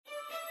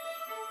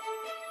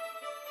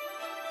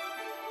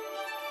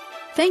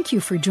Thank you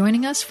for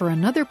joining us for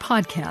another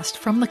podcast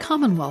from the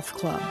Commonwealth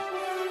Club.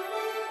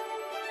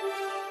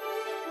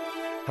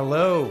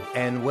 Hello,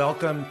 and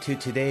welcome to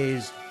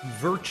today's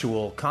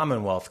virtual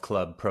Commonwealth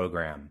Club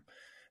program.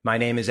 My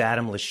name is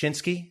Adam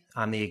Lashinsky.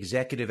 I'm the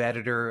executive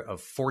editor of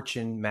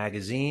Fortune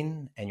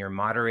magazine and your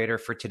moderator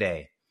for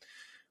today.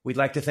 We'd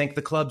like to thank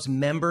the club's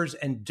members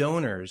and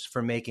donors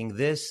for making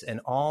this and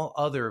all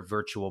other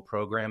virtual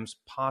programs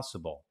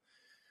possible.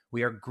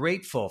 We are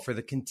grateful for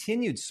the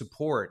continued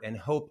support and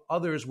hope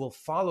others will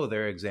follow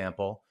their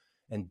example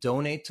and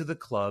donate to the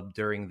club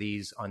during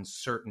these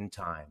uncertain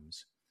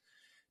times.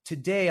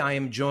 Today, I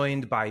am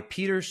joined by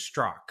Peter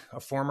Strzok, a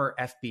former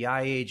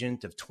FBI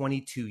agent of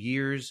 22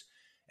 years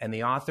and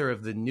the author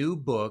of the new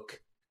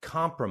book,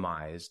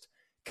 Compromised: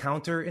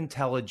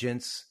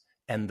 Counterintelligence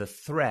and the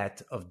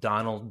Threat of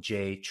Donald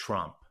J.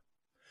 Trump.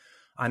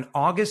 On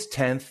August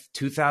 10th,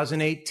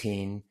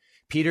 2018,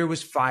 Peter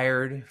was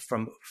fired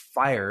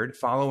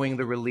following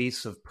the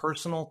release of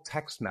personal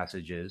text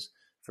messages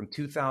from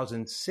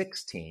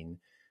 2016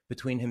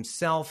 between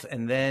himself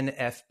and then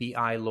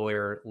FBI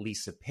lawyer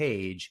Lisa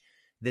Page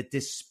that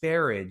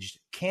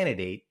disparaged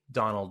candidate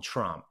Donald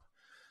Trump.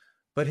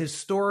 But his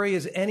story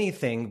is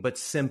anything but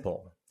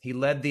simple. He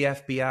led the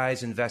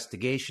FBI's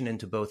investigation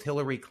into both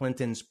Hillary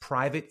Clinton's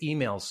private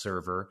email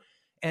server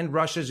and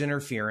Russia's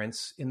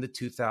interference in the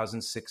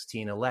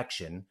 2016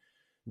 election,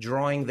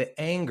 drawing the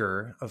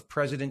anger of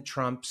President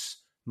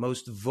Trump's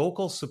most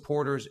vocal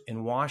supporters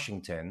in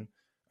Washington,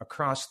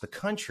 across the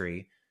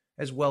country,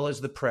 as well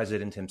as the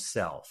president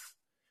himself.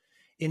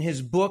 In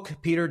his book,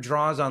 Peter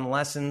draws on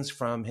lessons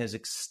from his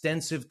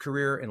extensive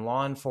career in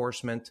law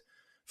enforcement,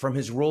 from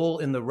his role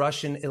in the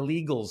Russian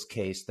illegals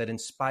case that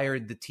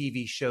inspired the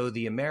TV show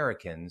The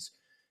Americans,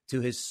 to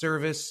his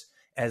service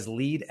as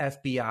lead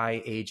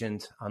FBI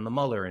agent on the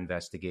Mueller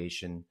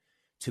investigation,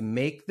 to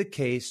make the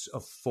case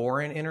of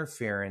foreign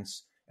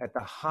interference at the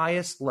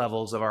highest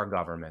levels of our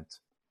government.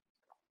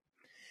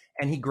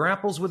 And he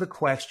grapples with a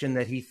question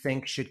that he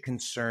thinks should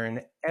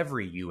concern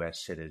every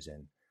U.S.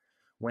 citizen.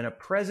 When a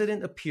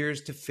president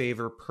appears to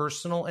favor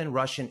personal and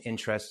Russian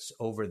interests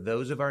over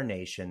those of our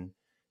nation,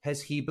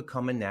 has he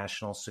become a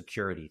national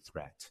security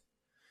threat?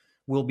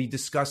 We'll be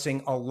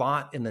discussing a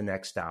lot in the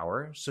next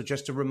hour, so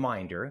just a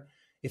reminder,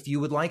 if you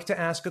would like to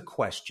ask a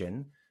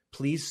question,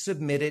 please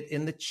submit it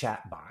in the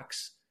chat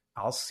box.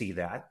 I'll see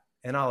that,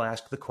 and I'll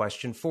ask the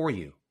question for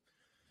you.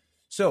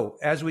 So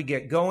as we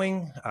get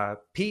going,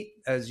 Pete,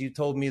 as you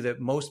told me that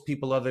most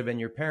people other than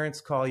your parents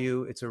call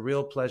you, it's a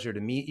real pleasure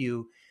to meet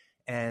you.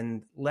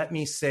 And let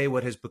me say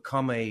what has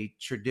become a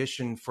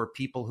tradition for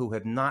people who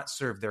have not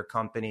served their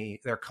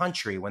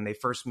country when they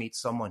first meet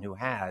someone who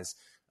has.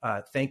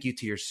 Thank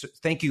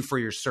you for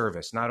your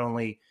service. Not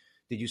only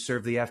did you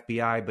serve the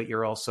FBI, but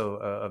you're also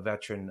a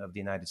veteran of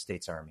the United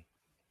States Army.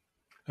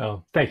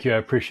 Oh, thank you. I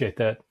appreciate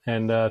that.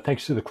 And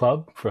thanks to the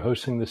club for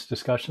hosting this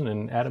discussion.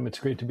 And Adam, it's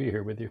great to be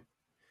here with you.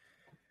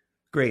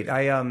 Great.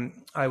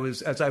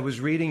 As I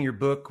was reading your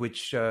book,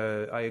 which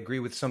I agree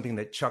with something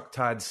that Chuck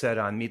Todd said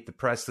on Meet the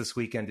Press this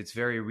weekend. It's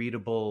very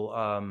readable.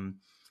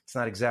 It's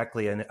not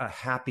exactly a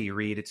happy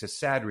read. It's a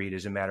sad read,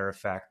 as a matter of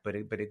fact, but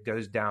it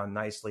goes down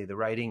nicely. The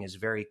writing is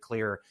very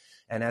clear.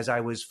 And as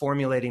I was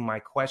formulating my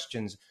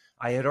questions,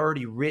 I had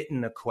already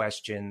written a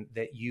question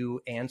that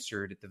you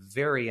answered at the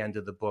very end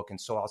of the book.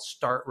 And so I'll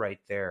start right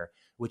there,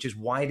 which is,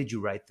 why did you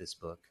write this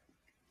book?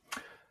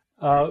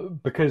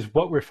 Because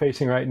what we're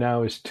facing right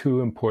now is too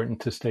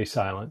important to stay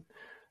silent.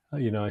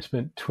 I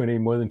spent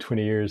more than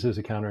 20 years as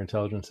a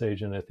counterintelligence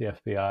agent at the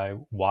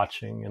FBI,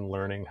 watching and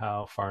learning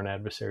how foreign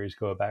adversaries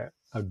go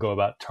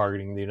about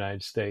targeting the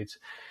United States.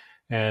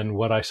 And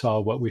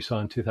what we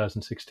saw in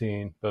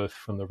 2016, both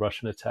from the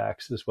Russian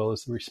attacks as well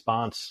as the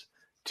response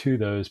to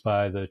those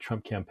by the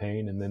Trump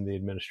campaign and then the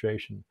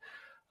administration,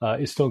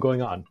 is still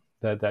going on.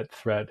 That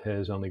threat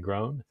has only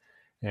grown.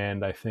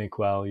 And I think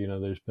while,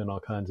 there's been all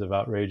kinds of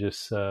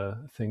outrageous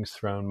things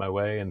thrown my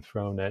way and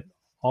thrown at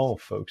all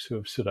folks who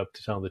have stood up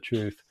to tell the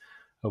truth,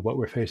 of what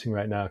we're facing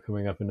right now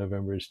coming up in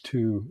November is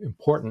too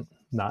important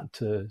not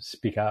to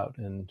speak out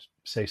and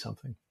say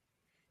something.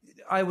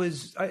 I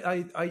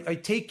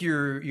take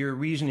your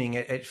reasoning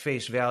at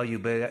face value,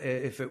 but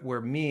if it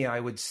were me,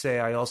 I would say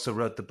I also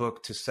wrote the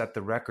book to set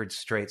the record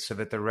straight so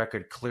that the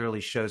record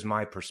clearly shows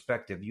my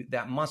perspective.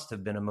 That must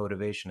have been a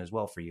motivation as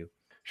well for you.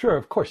 Sure,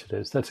 of course it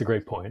is. That's a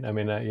great point. I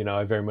mean,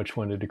 I very much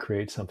wanted to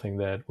create something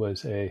that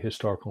was a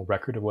historical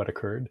record of what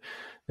occurred.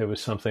 It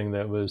was something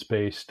that was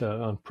based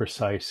on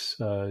precise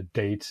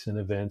dates and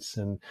events,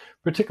 and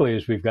particularly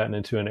as we've gotten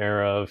into an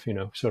era of,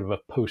 sort of a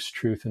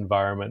post-truth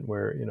environment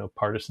where,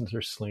 partisans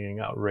are slinging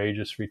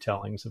outrageous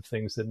retellings of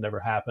things that never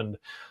happened.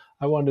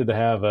 I wanted to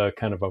have a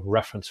kind of a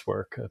reference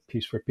work, a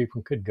piece where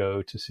people could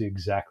go to see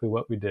exactly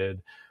what we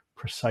did,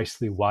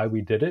 precisely why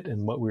we did it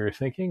and what we were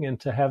thinking, and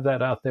to have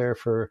that out there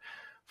for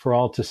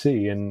all to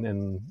see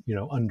and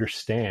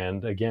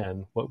understand,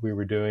 again, what we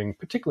were doing,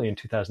 particularly in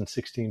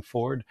 2016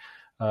 forward,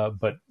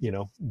 but,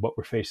 what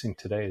we're facing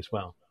today as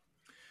well.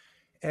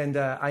 And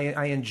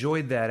I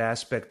enjoyed that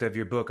aspect of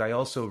your book. I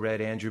also read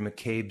Andrew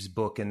McCabe's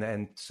book,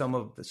 and some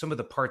of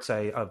the parts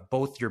of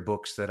both your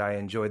books that I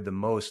enjoyed the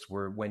most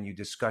were when you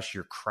discuss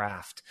your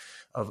craft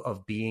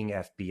of being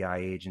FBI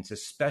agents,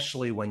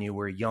 especially when you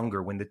were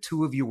younger. When the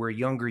two of you were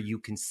younger, you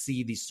can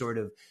see the sort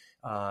of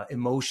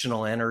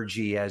emotional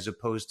energy as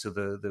opposed to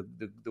the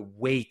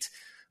weight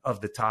of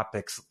the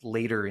topics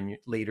later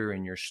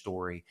in your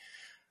story.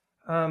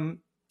 I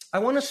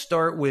want to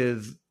start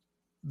with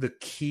the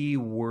key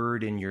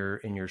word in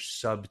your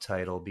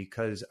subtitle,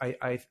 because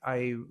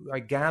I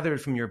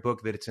gathered from your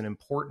book that it's an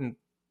important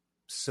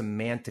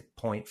semantic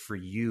point for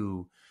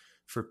you,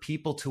 for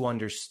people to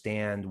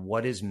understand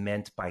what is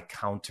meant by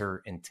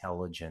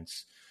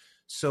counterintelligence.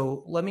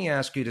 So let me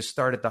ask you to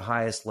start at the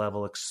highest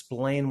level,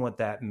 explain what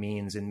that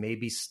means, and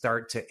maybe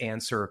start to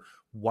answer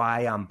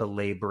why I'm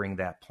belaboring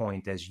that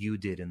point as you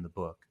did in the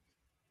book.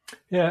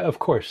 Yeah, of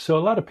course. So a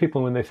lot of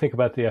people, when they think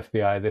about the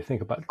FBI, they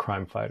think about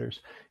crime fighters.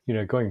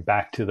 Going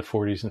back to the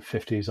 40s and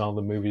 50s, all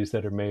the movies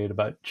that are made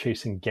about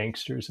chasing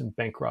gangsters and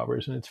bank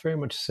robbers. And it's very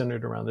much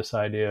centered around this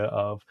idea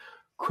of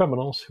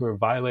criminals who are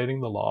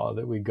violating the law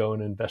that we go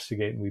and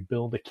investigate, and we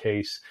build a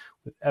case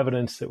with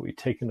evidence that we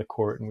take into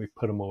court and we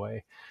put them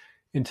away.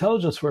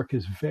 Intelligence work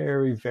is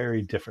very,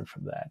 very different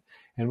from that.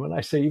 And when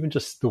I say even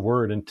just the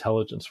word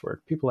intelligence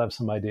work, people have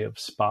some idea of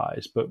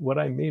spies. But what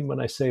I mean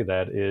when I say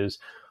that is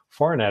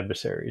foreign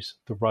adversaries,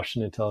 the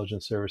Russian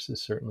intelligence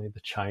services, certainly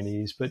the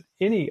Chinese, but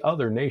any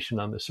other nation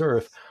on this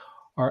earth,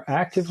 are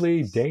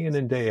actively, day in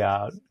and day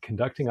out,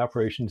 conducting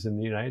operations in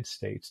the United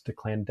States to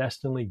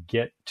clandestinely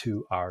get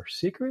to our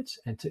secrets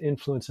and to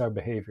influence our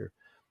behavior.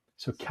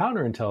 So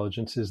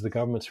counterintelligence is the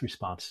government's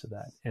response to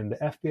that. And the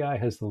FBI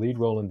has the lead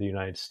role in the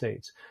United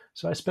States.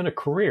 So I spent a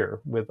career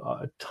with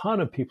a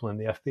ton of people in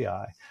the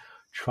FBI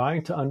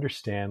trying to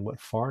understand what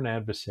foreign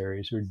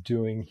adversaries are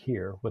doing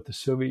here, what the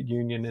Soviet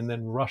Union and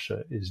then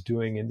Russia is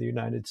doing in the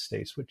United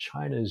States, what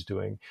China is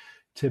doing,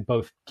 to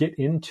both get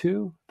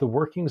into the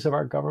workings of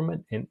our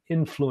government and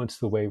influence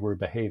the way we're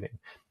behaving.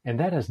 And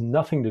that has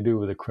nothing to do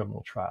with a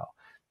criminal trial.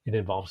 It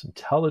involves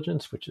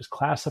intelligence, which is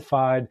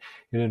classified.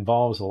 It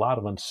involves a lot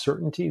of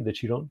uncertainty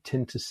that you don't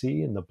tend to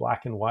see in the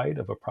black and white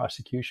of a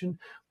prosecution,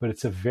 but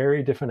it's a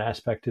very different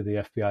aspect of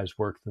the FBI's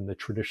work than the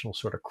traditional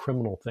sort of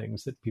criminal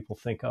things that people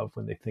think of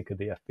when they think of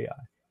the FBI.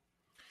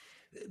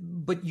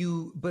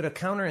 But a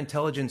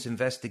counterintelligence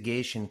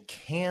investigation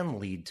can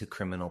lead to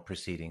criminal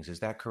proceedings.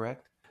 Is that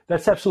correct?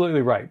 That's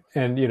absolutely right.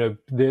 And,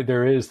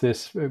 there is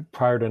this,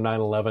 prior to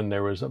 9/11,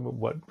 there was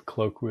what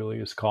colloquially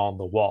is called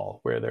the wall,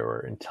 where there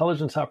were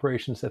intelligence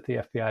operations that the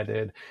FBI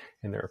did,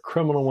 and there are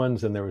criminal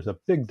ones, and there was a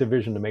big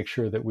division to make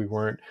sure that we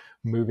weren't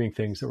moving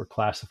things that were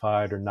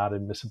classified or not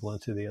admissible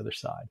into the other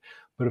side.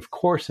 But of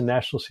course, in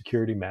national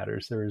security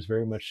matters, there is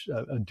very much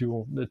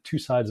the two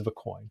sides of a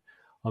coin.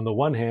 On the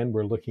one hand,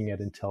 we're looking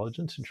at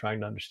intelligence and trying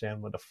to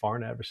understand what a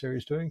foreign adversary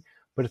is doing.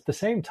 But at the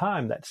same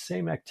time, that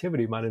same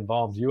activity might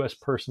involve U.S.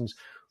 persons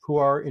who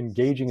are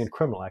engaging in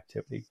criminal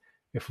activity.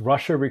 If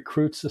Russia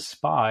recruits a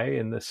spy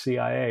in the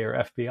CIA or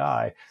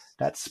FBI,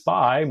 that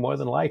spy more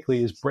than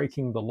likely is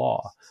breaking the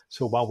law.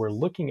 So while we're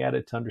looking at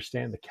it to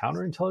understand the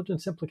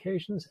counterintelligence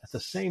implications, at the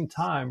same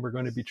time, we're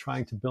going to be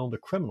trying to build a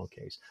criminal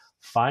case,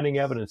 finding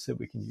evidence that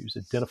we can use,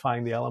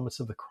 identifying the elements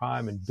of the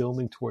crime and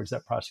building towards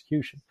that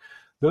prosecution.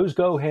 Those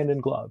go hand in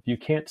glove. You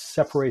can't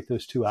separate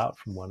those two out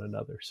from one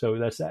another. So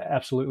that's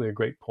absolutely a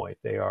great point.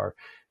 They are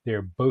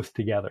both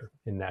together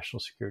in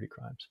national security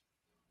crimes.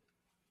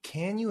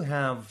 Can you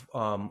have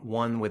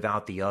one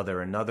without the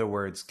other? In other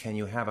words, can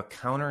you have a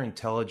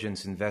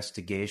counterintelligence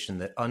investigation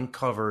that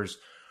uncovers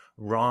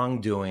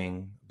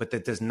wrongdoing, but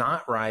that does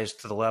not rise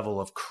to the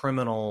level of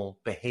criminal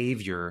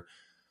behavior,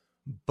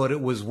 but it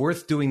was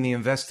worth doing the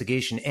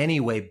investigation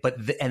anyway?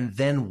 And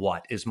then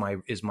what is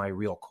my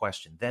real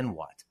question? Then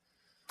what?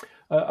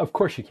 Of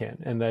course you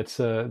can, and that's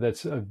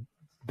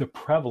the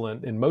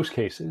prevalent, in most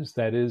cases,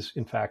 that is,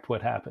 in fact,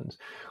 what happens.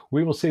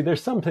 We will see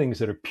there's some things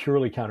that are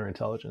purely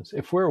counterintelligence.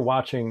 If we're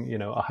watching,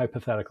 a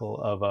hypothetical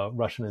of a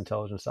Russian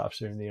intelligence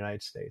officer in the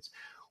United States,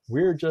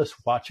 we're just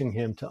watching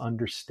him to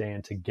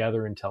understand, to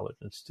gather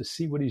intelligence, to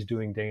see what he's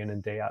doing day in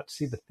and day out,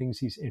 see the things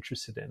he's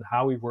interested in,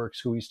 how he works,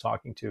 who he's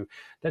talking to.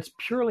 That's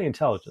purely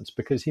intelligence,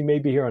 because he may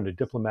be here under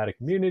diplomatic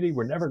immunity.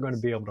 We're never going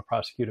to be able to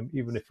prosecute him,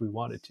 even if we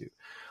wanted to.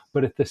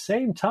 But at the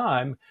same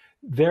time,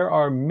 there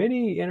are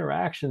many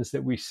interactions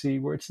that we see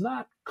where it's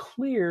not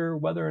clear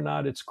whether or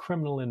not it's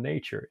criminal in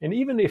nature. And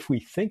even if we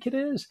think it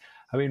is,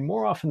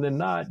 more often than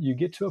not, you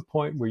get to a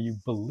point where you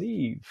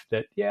believe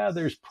that,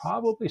 there's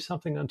probably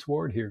something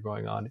untoward here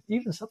going on,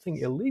 even something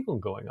illegal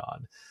going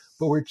on,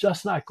 but we're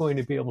just not going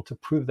to be able to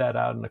prove that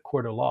out in a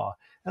court of law.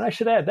 And I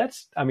should add,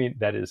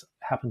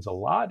 happens a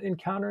lot in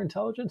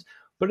counterintelligence,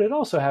 but it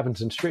also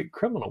happens in straight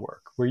criminal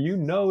work, where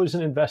as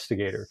an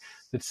investigator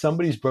that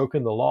somebody's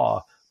broken the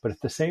law, but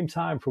at the same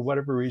time, for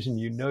whatever reason,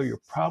 you're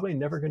probably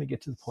never going to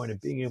get to the point of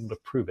being able to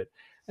prove it.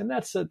 And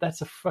that's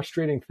a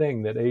frustrating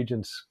thing that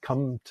agents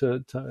come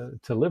to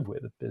live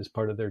with as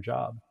part of their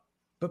job.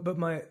 But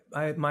my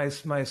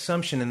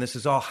assumption, and this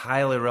is all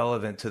highly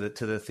relevant to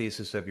the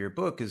thesis of your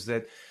book, is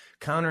that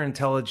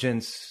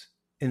counterintelligence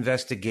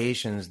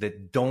investigations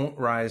that don't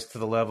rise to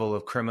the level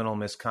of criminal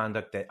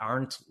misconduct, that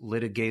aren't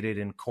litigated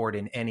in court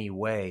in any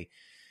way,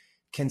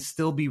 can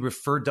still be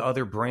referred to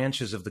other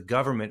branches of the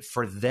government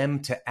for them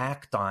to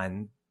act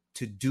on,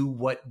 to do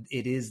what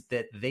it is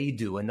that they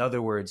do. In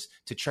other words,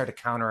 to try to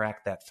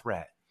counteract that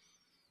threat.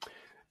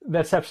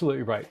 That's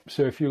absolutely right.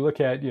 So if you look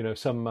at,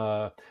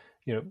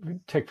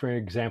 take for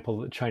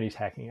example, the Chinese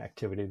hacking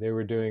activity, they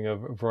were doing a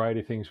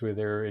variety of things where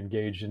they're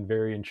engaged in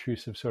very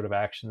intrusive sort of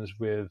actions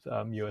with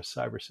U.S.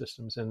 cyber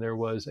systems. And there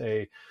was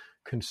a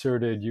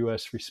concerted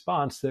U.S.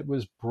 response that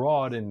was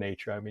broad in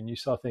nature. I mean, you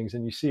saw things,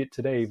 and you see it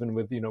today, even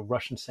with,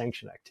 Russian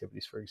sanction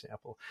activities, for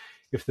example.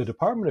 If the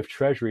Department of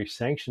Treasury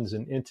sanctions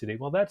an entity,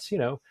 well, that's,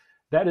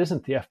 that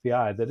isn't the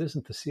FBI, that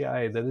isn't the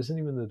CIA, that isn't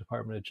even the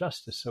Department of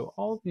Justice. So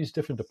all of these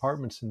different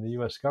departments in the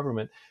U.S.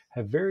 government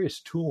have various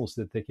tools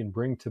that they can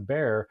bring to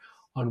bear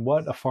on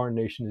what a foreign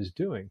nation is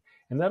doing.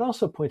 And that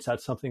also points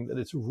out something, that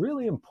it's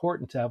really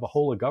important to have a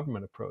whole of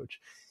government approach.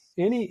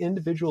 Any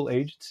individual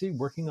agency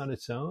working on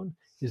its own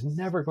is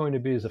never going to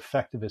be as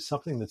effective as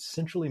something that's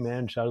centrally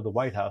managed out of the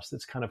White House,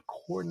 that's kind of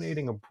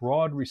coordinating a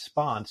broad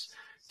response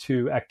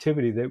to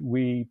activity that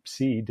we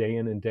see day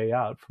in and day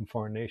out from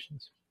foreign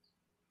nations.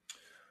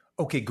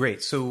 Okay,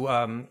 great. So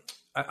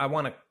I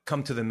want to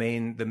come to the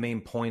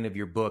main point of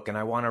your book, and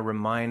I want to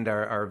remind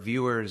our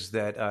viewers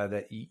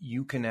that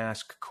you can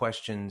ask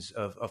questions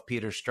of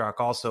Peter Strzok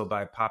also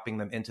by popping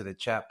them into the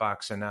chat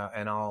box, and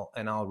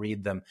I'll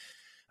read them.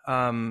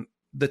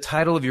 The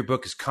title of your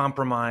book is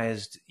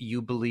Compromised.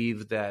 You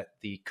believe that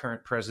the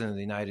current president of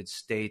the United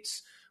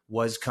States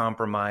was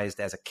compromised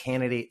as a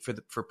candidate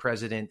for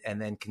president,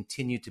 and then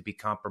continued to be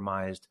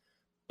compromised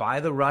by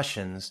the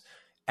Russians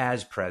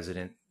as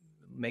president.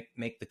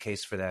 Make the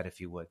case for that, if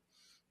you would.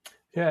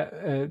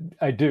 Yeah,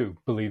 I do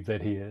believe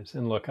that he is.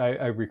 And look,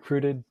 I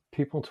recruited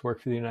people to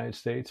work for the United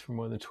States for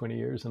more than 20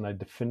 years, and I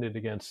defended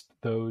against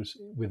those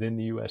within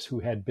the U.S. who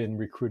had been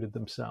recruited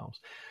themselves.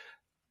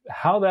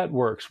 How that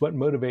works, what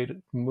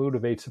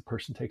motivates a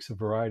person, takes a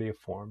variety of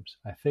forms.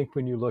 I think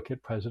when you look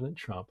at President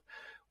Trump,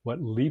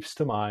 what leaps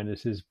to mind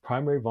is his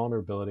primary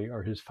vulnerability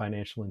are his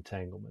financial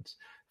entanglements.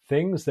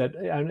 Things that,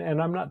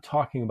 and I'm not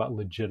talking about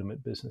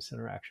legitimate business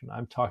interaction.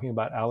 I'm talking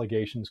about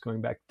allegations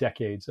going back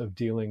decades of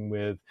dealing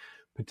with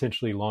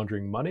potentially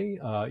laundering money,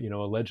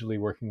 allegedly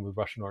working with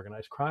Russian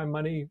organized crime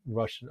money,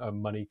 Russian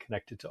money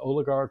connected to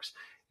oligarchs,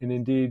 and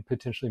indeed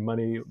potentially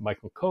money,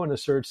 Michael Cohen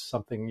asserts,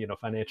 something,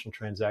 financial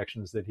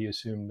transactions that he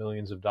assumed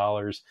millions of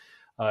dollars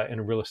in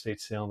a real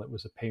estate sale that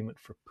was a payment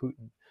for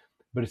Putin.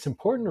 But it's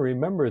important to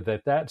remember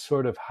that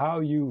sort of how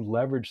you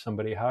leverage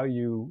somebody, how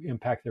you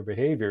impact their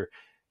behavior,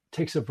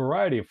 takes a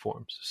variety of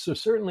forms. So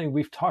certainly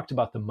we've talked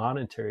about the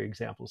monetary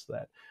examples of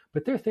that,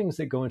 but there are things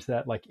that go into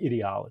that like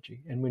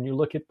ideology. And when you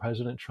look at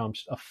President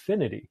Trump's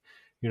affinity,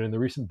 in the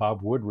recent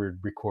Bob Woodward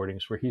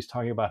recordings where he's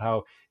talking about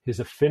how his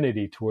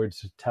affinity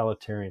towards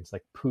totalitarians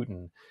like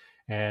Putin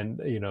and,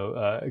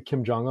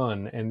 Kim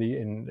Jong-un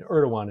and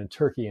Erdogan in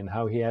Turkey, and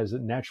how he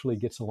naturally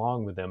gets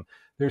along with them,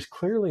 there's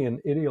clearly an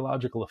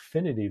ideological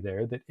affinity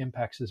there that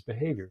impacts his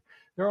behavior.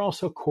 There are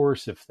also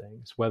coercive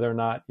things, whether or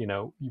not,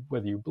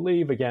 whether you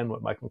believe, again,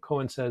 what Michael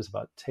Cohen says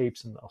about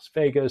tapes in Las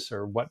Vegas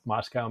or what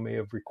Moscow may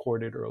have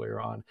recorded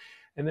earlier on.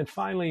 And then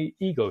finally,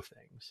 ego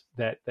things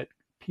that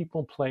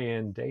people play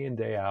in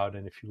day out.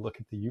 And if you look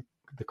at the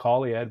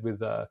call he had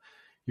with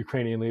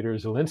Ukrainian leader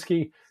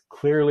Zelensky,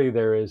 clearly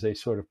there is a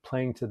sort of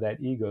playing to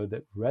that ego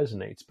that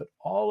resonates. But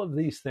all of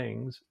these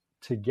things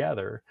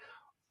together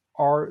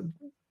are,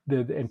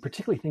 and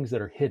particularly things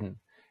that are hidden.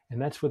 And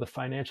that's where the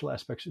financial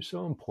aspects are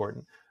so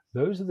important.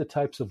 Those are the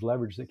types of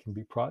leverage that can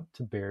be brought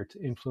to bear to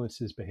influence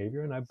his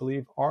behavior, and I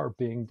believe are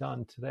being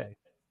done today.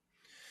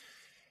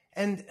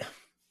 And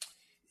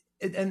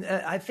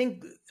I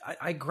think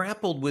I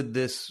grappled with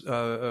this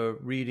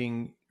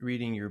reading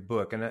your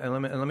book, and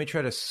let me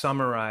try to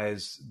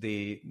summarize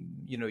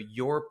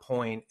your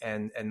point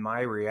and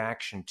my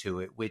reaction to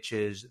it, which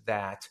is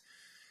that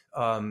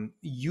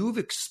you've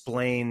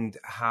explained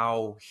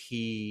how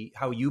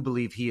you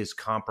believe he is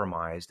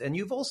compromised, and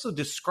you've also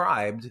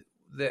described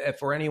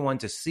for anyone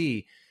to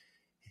see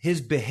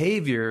his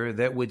behavior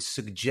that would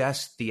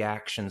suggest the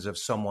actions of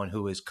someone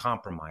who is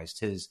compromised.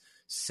 His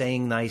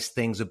saying nice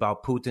things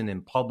about Putin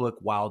in public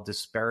while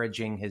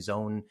disparaging his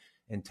own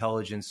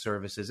intelligence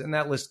services. And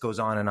that list goes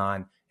on,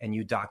 and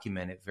you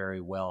document it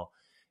very well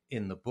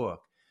in the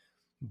book.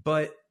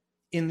 But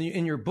in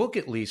your book,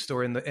 at least,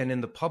 or in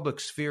the public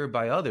sphere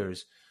by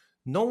others,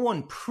 no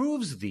one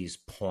proves these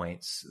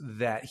points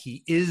that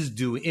he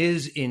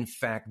is in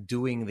fact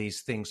doing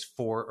these things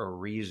for a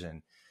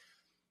reason.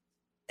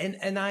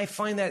 And I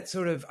find that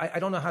sort of, I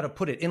don't know how to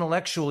put it,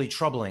 intellectually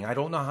troubling. I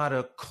don't know how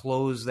to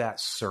close that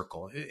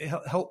circle.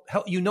 Help,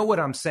 you know what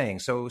I'm saying,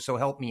 so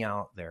help me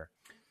out there.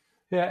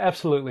 Yeah,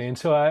 absolutely. And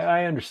so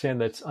I understand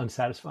that's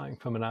unsatisfying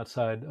from an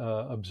outside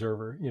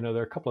observer. There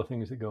are a couple of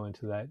things that go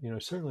into that.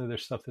 Certainly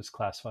there's stuff that's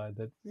classified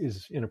that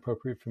is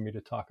inappropriate for me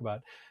to talk about.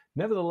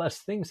 Nevertheless,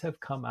 things have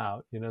come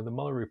out. The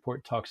Mueller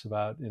report talks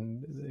about,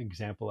 and the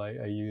example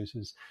I use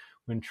is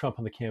when Trump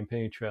on the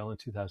campaign trail in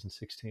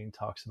 2016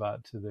 talks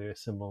about to the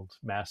assembled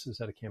masses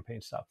at a campaign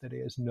stop that he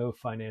has no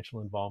financial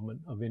involvement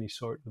of any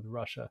sort with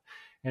Russia,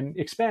 and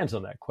expands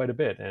on that quite a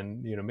bit,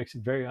 and makes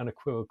it very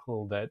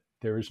unequivocal that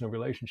there is no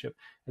relationship.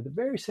 At the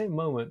very same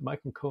moment,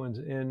 Michael Cohen's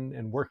in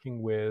and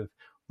working with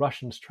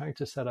Russians trying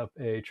to set up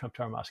a Trump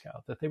Tower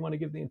Moscow, that they want to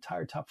give the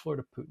entire top floor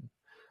to Putin.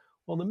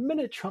 Well, the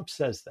minute Trump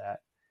says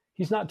that,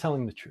 he's not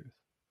telling the truth.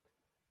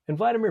 And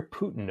Vladimir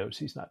Putin knows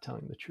he's not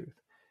telling the truth.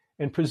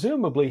 And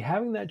presumably,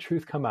 having that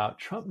truth come out,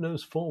 Trump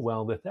knows full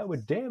well that that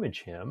would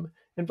damage him.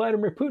 And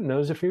Vladimir Putin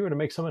knows if he were to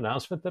make some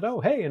announcement that,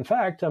 oh, hey, in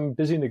fact, I'm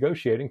busy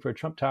negotiating for a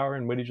Trump Tower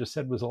and what he just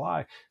said was a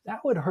lie,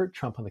 that would hurt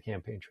Trump on the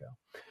campaign trail.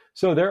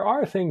 So there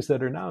are things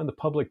that are now in the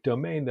public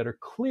domain that are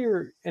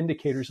clear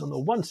indicators on the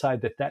one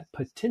side that that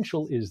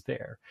potential is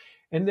there.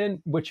 And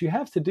then what you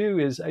have to do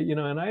is,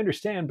 and I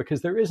understand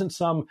because there isn't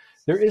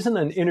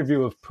an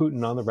interview of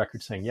Putin on the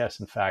record saying, yes,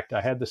 in fact,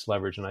 I had this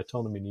leverage and I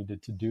told him he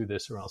needed to do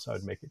this or else I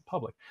would make it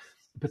public.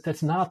 But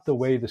that's not the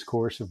way this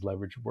coercive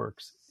leverage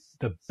works.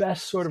 The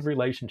best sort of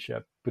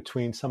relationship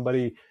between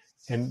somebody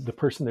and the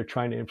person they're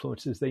trying to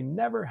influence is they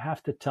never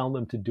have to tell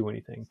them to do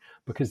anything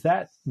because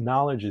that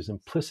knowledge is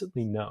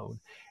implicitly known.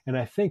 And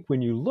I think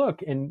when you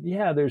look and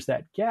there's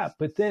that gap,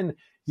 but then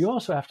you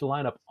also have to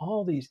line up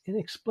all these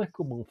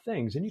inexplicable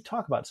things. And you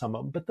talk about some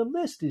of them, but the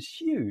list is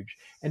huge.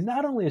 And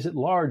not only is it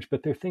large,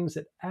 but they're things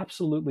that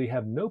absolutely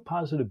have no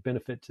positive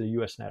benefit to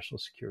U.S. national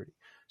security.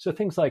 So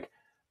things like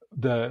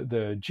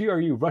the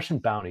GRU Russian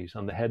bounties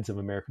on the heads of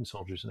American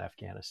soldiers in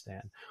Afghanistan.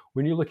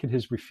 When you look at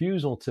his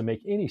refusal to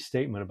make any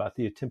statement about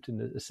the attempted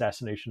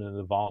assassination of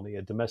Navalny,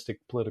 a domestic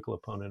political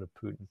opponent of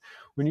Putin.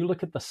 When you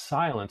look at the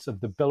silence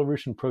of the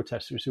Belarusian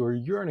protesters who are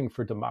yearning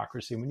for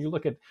democracy. When you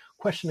look at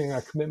questioning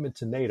our commitment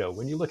to NATO.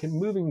 When you look at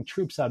moving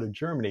troops out of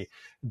Germany.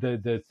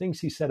 The things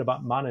he said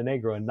about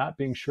Montenegro and not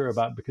being sure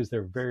about because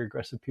they're very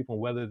aggressive people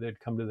whether they'd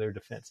come to their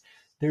defense.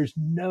 There's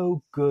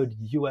no good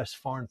U.S.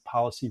 foreign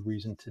policy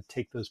reason to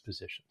take those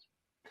positions.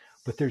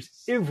 But there's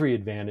every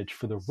advantage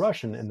for the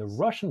Russian and the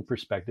Russian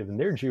perspective and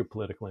their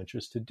geopolitical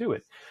interests to do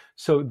it.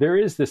 So there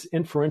is this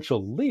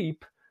inferential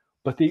leap,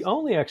 but the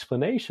only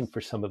explanation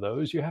for some of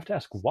those, you have to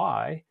ask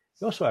why.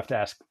 You also have to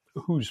ask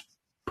who's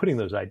putting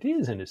those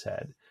ideas in his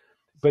head.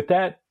 But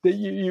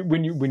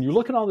when you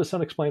look at all this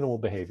unexplainable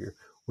behavior,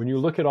 when you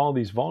look at all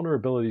these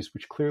vulnerabilities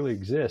which clearly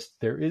exist,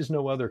 there is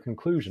no other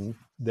conclusion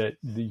that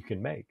you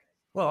can make.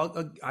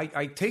 Well,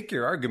 I take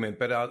your argument,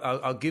 but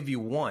I'll give you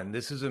one.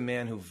 This is a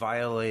man who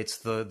violates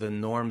the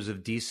norms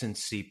of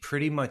decency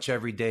pretty much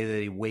every day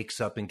that he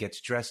wakes up and gets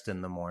dressed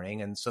in the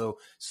morning. And so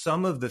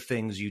some of the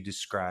things you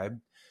describe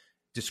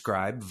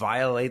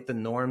violate the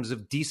norms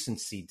of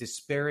decency,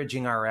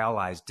 disparaging our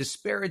allies,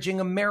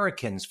 disparaging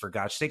Americans, for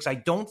gosh sakes. I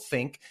don't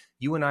think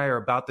you and I are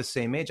about the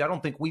same age. I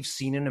don't think we've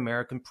seen an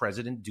American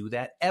president do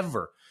that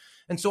ever.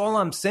 And so all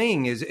I'm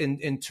saying is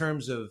in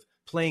terms of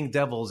playing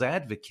devil's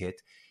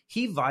advocate,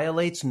 he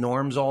violates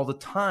norms all the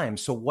time.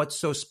 So what's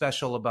so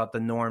special about the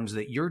norms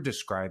that you're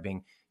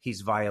describing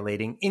he's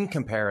violating in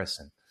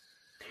comparison?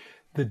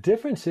 The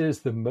difference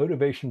is the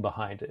motivation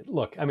behind it.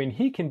 Look, I mean,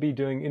 he can be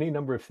doing any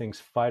number of things,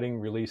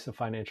 fighting release of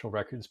financial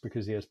records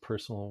because he has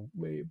personal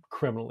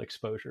criminal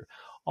exposure.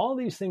 All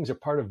these things are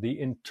part of the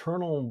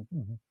internal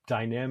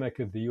dynamic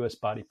of the U.S.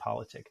 body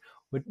politic.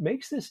 What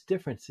makes this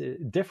different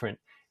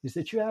is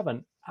that you have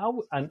an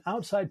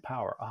outside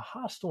power, a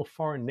hostile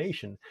foreign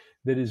nation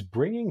that is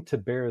bringing to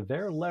bear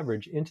their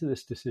leverage into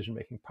this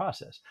decision-making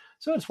process.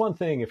 So it's one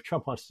thing if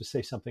Trump wants to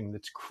say something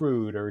that's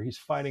crude or he's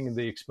fighting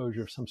the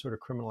exposure of some sort of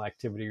criminal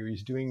activity or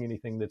he's doing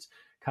anything that's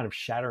kind of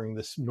shattering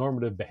this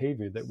normative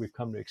behavior that we've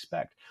come to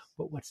expect.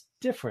 But what's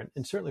different,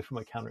 and certainly from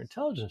a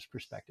counterintelligence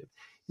perspective,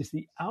 is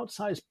the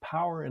outsized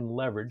power and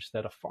leverage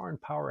that a foreign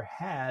power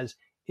has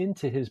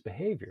into his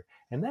behavior.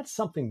 And that's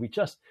something we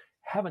just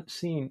haven't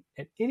seen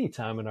at any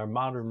time in our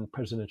modern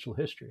presidential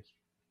history.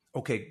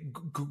 Okay,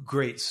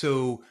 great.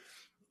 So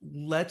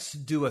let's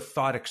do a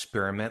thought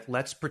experiment.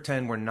 Let's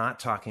pretend we're not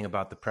talking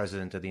about the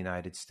president of the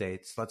United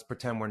States. Let's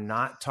pretend we're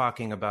not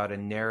talking about a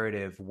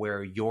narrative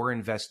where your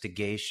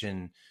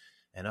investigation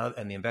and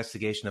the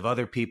investigation of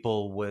other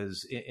people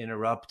was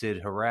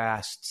interrupted,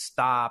 harassed,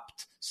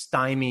 stopped,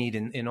 stymied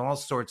in all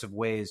sorts of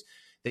ways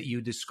that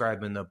you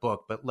describe in the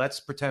book. But let's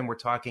pretend we're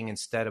talking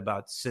instead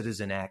about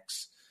Citizen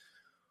X.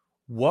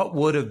 What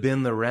would have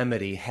been the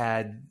remedy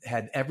had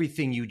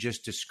everything you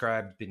just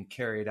described been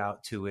carried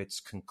out to its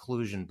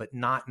conclusion, but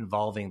not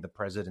involving the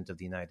president of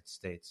the United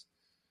States?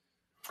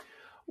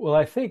 Well,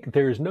 I think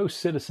there's no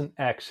Citizen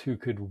X who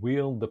could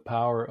wield the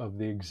power of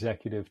the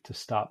executive to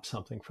stop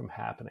something from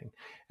happening.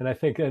 And I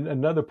think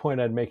another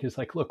point I'd make is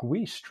like, look,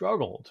 we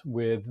struggled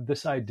with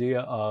this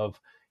idea of,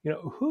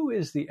 who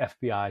is the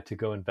FBI to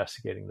go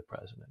investigating the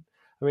president?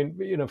 I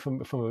mean,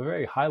 from a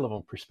very high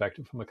level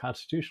perspective, from a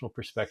constitutional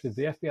perspective,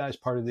 the FBI is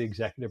part of the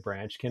executive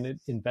branch. Can it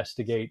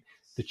investigate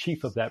the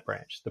chief of that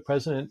branch? The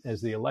president,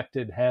 as the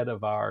elected head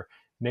of our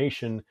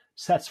nation,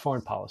 sets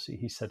foreign policy.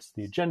 He sets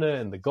the agenda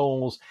and the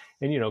goals.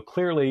 And,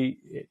 clearly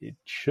it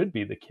should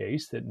be the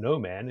case that no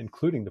man,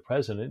 including the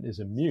president, is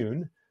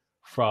immune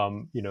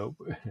from,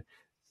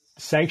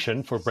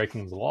 sanction for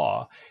breaking the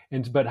law.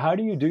 But how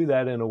do you do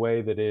that in a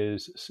way that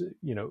is,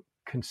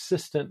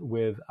 consistent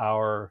with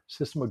our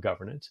system of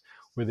governance,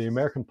 where the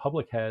American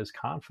public has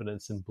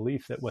confidence and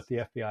belief that what the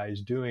FBI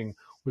is doing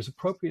was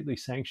appropriately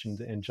sanctioned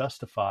and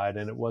justified,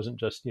 and it wasn't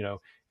just, in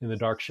the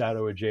dark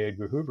shadow of J.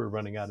 Edgar Hoover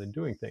running out and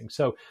doing things.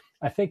 So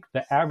I think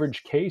the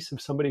average case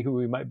of somebody who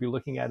we might be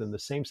looking at in the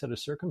same set of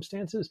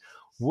circumstances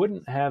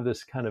wouldn't have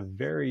this kind of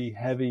very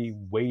heavy,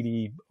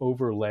 weighty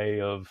overlay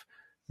of,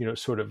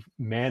 sort of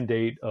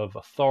mandate of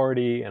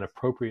authority and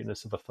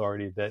appropriateness of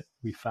authority that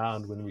we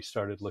found when we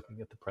started looking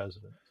at the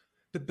president.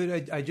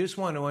 But I just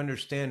want to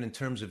understand in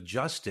terms of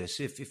justice,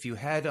 if you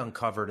had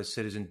uncovered a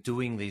citizen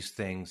doing these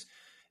things,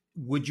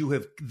 would you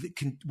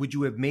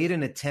have made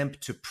an attempt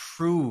to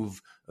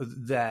prove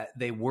that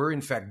they were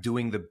in fact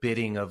doing the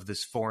bidding of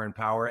this foreign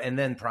power and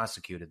then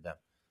prosecuted them?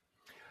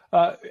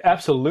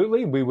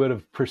 Absolutely. We would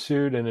have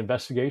pursued an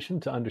investigation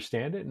to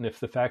understand it. And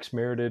if the facts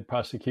merited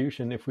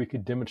prosecution, if we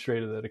could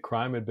demonstrate that a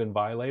crime had been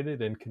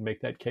violated and could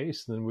make that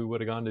case, then we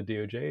would have gone to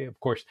DOJ. Of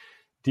course,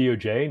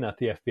 DOJ, not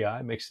the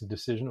FBI, makes the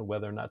decision of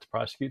whether or not to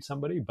prosecute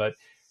somebody. But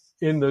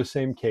in those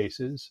same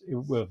cases,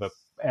 with an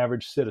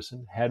average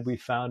citizen, had we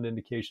found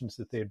indications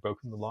that they had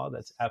broken the law,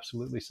 that's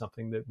absolutely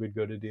something that would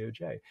go to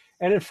DOJ.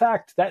 And in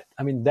fact, that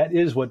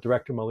is what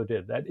Director Mueller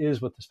did. That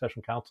is what the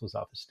Special Counsel's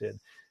Office did.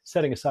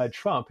 Setting aside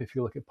Trump, if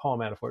you look at Paul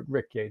Manafort,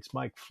 Rick Gates,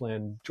 Mike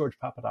Flynn, George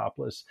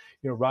Papadopoulos,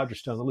 Roger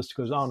Stone, the list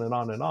goes on and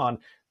on and on.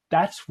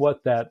 That's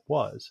what that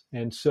was.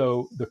 And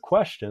so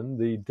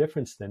the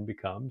difference then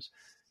becomes,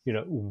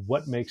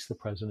 what makes the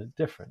president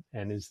different?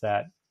 And is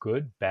that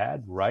good,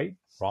 bad, right,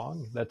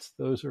 wrong?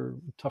 Those are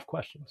tough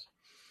questions.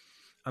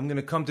 I'm going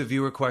to come to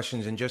viewer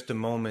questions in just a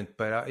moment,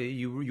 but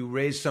you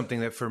raised something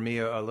that for me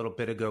a little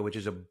bit ago, which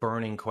is a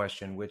burning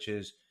question, which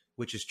is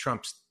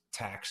Trump's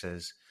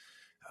taxes.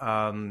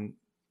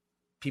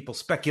 People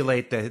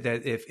speculate that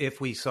if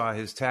we saw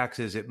his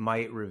taxes, it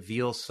might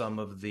reveal some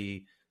of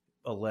the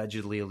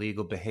allegedly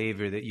illegal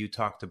behavior that you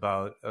talked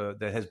about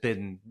that has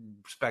been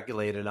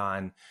speculated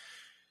on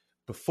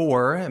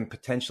before, and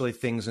potentially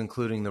things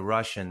including the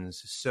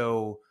Russians.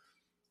 So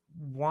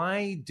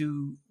why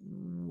do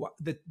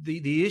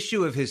the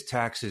issue of his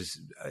taxes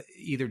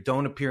either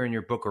don't appear in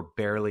your book or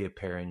barely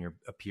appear in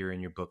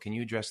your book? Can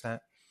you address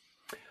that?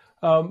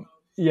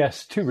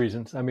 Yes, two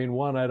reasons.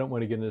 One, I don't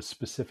want to get into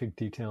specific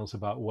details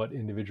about what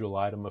individual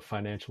item of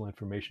financial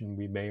information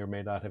we may or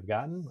may not have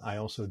gotten. I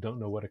also don't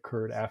know what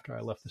occurred after I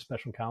left the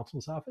Special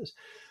Counsel's Office.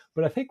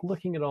 But I think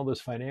looking at all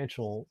this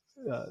financial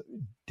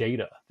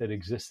data that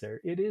exists there,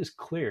 it is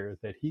clear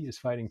that he is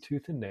fighting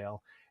tooth and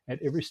nail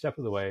at every step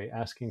of the way,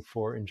 asking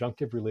for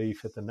injunctive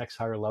relief at the next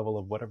higher level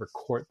of whatever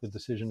court the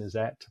decision is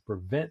at to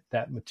prevent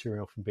that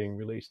material from being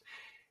released.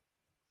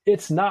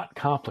 It's not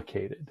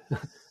complicated.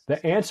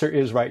 The answer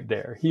is right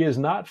there. He is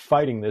not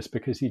fighting this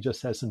because he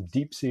just has some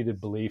deep-seated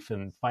belief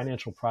in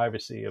financial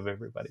privacy of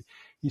everybody.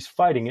 He's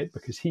fighting it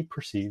because he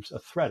perceives a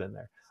threat in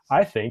there.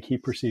 I think he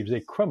perceives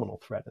a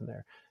criminal threat in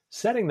there.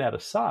 Setting that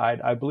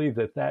aside, I believe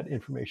that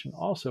information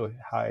also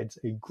hides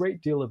a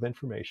great deal of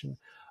information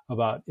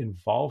about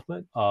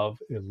involvement of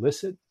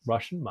illicit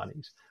Russian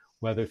monies,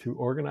 whether through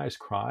organized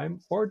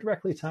crime or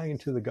directly tying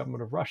into the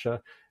government of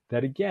Russia,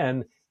 that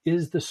again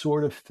is the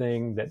sort of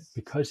thing that,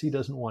 because he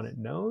doesn't want it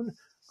known,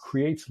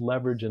 creates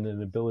leverage and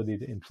an ability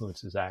to influence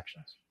his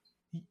actions.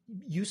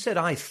 You said,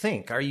 "I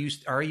think." Are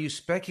you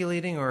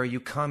speculating, or are you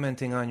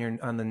commenting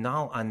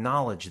on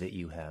knowledge that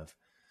you have?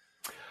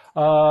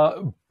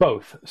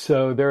 Both.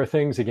 So there are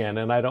things, again,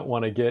 and I don't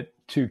want to get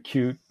too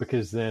cute,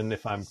 because then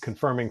if I'm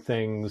confirming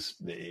things,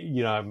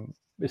 I'm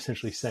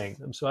essentially saying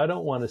them. So I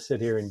don't want to sit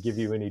here and give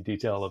you any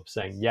detail of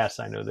saying, yes,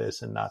 I know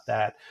this and not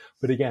that.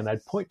 But again,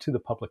 I'd point to the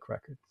public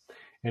record.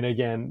 And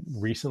again,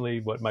 recently,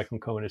 what Michael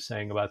Cohen is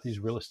saying about these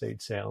real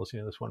estate sales,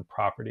 this one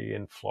property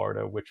in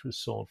Florida, which was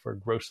sold for a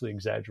grossly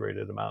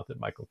exaggerated amount that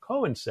Michael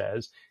Cohen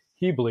says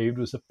he believed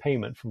was a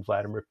payment from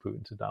Vladimir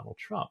Putin to Donald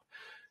Trump.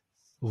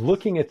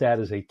 Looking at that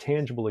as a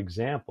tangible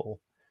example,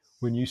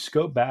 when you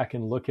scope back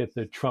and look at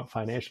the Trump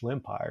financial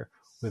empire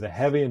with a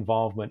heavy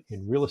involvement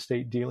in real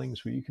estate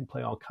dealings where you can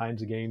play all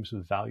kinds of games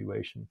with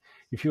valuation.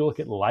 If you look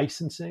at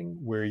licensing,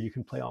 where you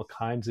can play all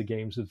kinds of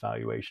games with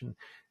valuation,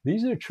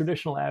 these are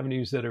traditional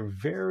avenues that are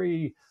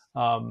very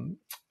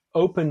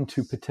open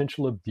to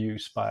potential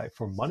abuse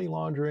for money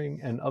laundering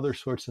and other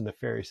sorts of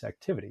nefarious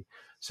activity.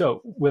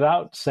 So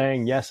without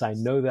saying, yes, I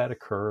know that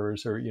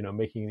occurs, or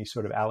making any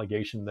sort of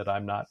allegation that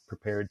I'm not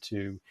prepared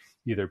to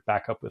either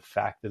back up with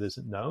fact that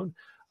isn't known,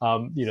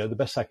 the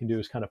best I can do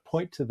is kind of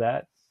point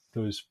to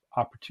those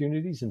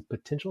opportunities and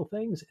potential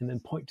things, and then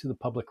point to the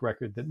public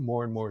record that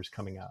more and more is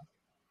coming out.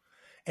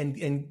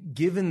 And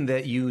given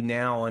that you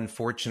now,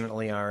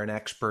 unfortunately, are an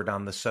expert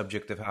on the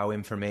subject of how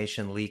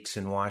information leaks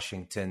in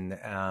Washington,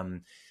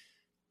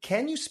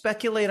 can you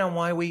speculate on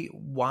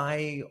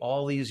why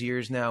all these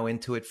years now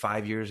into it,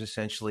 5 years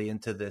essentially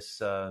into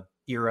this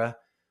era,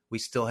 we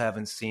still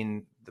haven't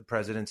seen the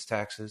president's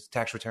tax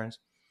returns?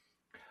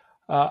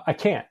 I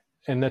can't,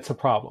 and that's a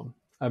problem.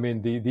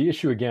 The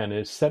issue again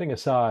is setting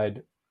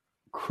aside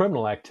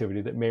criminal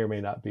activity that may or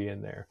may not be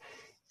in there.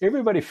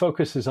 Everybody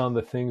focuses on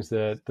the things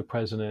that the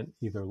president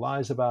either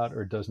lies about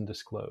or doesn't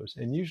disclose.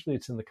 And usually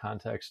it's in the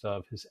context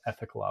of his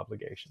ethical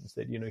obligations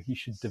that, he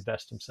should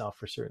divest himself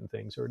for certain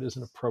things, or it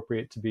isn't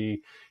appropriate to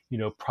be,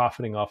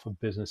 profiting off of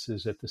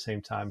businesses at the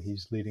same time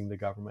he's leading the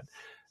government.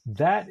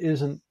 That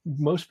isn't,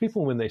 most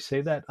people, when they say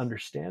that,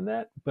 understand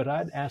that. But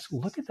I'd ask,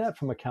 look at that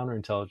from a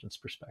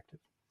counterintelligence perspective.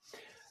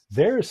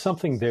 There is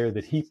something there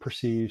that he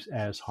perceives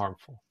as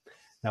harmful.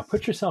 Now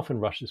put yourself in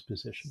Russia's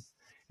position.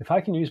 If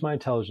I can use my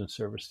intelligence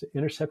service to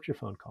intercept your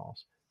phone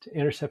calls, to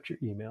intercept your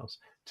emails,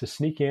 to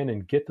sneak in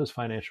and get those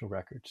financial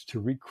records,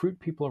 to recruit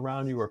people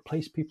around you or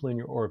place people in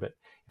your orbit,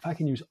 if I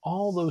can use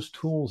all those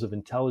tools of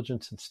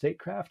intelligence and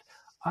statecraft,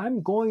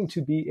 I'm going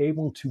to be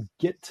able to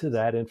get to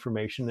that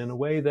information in a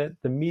way that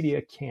the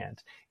media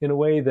can't, in a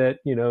way that,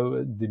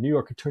 the New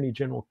York Attorney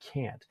General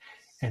can't.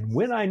 And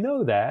when I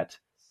know that,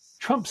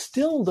 Trump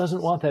still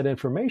doesn't want that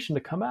information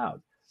to come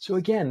out. So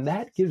again,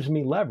 that gives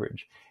me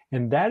leverage.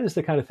 And that is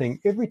the kind of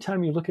thing, every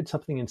time you look at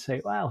something and say,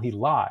 well, he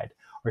lied,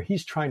 or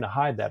he's trying to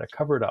hide that or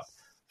cover it up,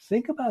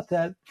 think about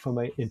that from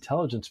an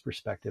intelligence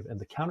perspective and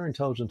the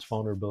counterintelligence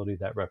vulnerability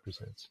that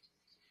represents.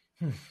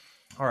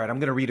 All right, I'm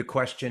going to read a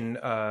question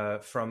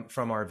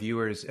from our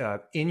viewers.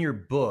 In your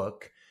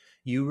book,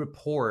 you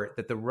report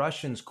that the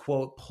Russians,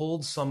 quote,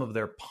 pulled some of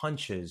their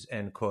punches,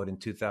 end quote, in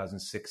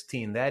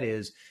 2016. That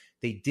is,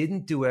 they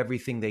didn't do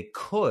everything they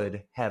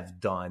could have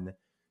done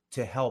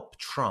to help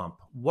Trump.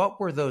 What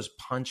were those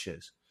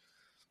punches?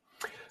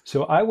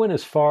 So I went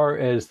as far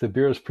as the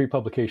Bureau's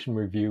pre-publication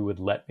review would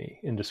let me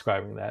in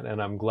describing that.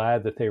 And I'm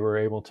glad that they were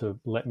able to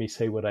let me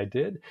say what I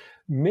did.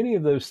 Many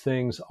of those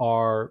things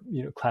are,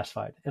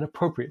 classified, and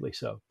appropriately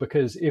so,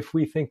 because if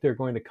we think they're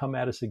going to come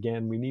at us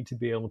again, we need to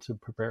be able to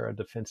prepare our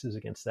defenses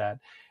against that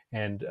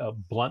and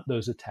blunt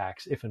those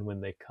attacks if and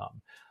when they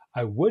come.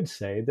 I would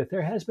say that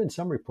there has been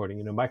some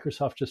reporting.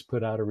 Microsoft just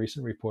put out a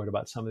recent report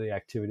about some of the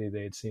activity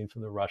they had seen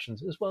from the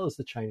Russians, as well as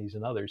the Chinese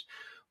and others.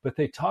 But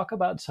they talk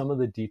about some of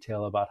the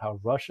detail about how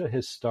Russia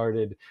has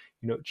started,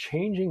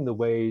 changing the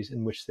ways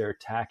in which they're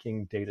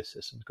attacking data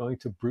systems, going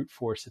to brute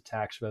force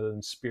attacks rather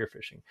than spear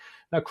phishing.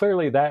 Now,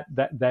 clearly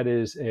that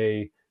is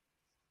a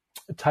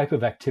type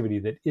of activity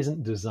that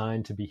isn't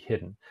designed to be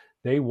hidden.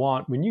 They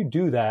want, when you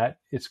do that,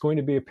 it's going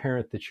to be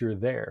apparent that you're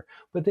there.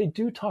 But they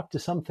do talk to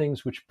some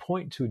things which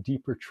point to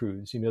deeper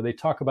truths. They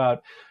talk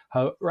about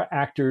how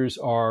actors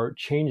are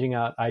changing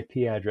out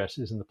IP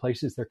addresses and the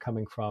places they're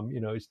coming from,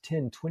 is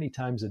 10, 20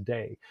 times a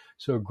day.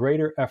 So a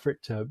greater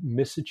effort to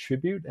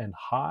misattribute and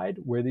hide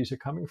where these are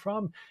coming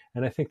from.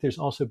 And I think there's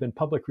also been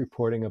public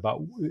reporting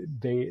about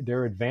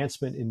their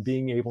advancement in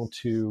being able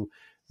to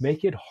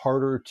make it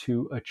harder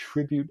to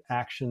attribute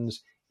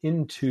actions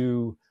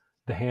into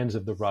the hands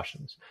of the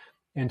Russians.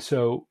 And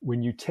so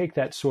when you take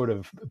that sort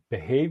of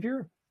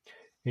behavior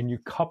and you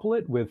couple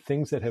it with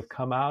things that have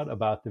come out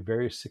about the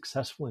various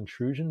successful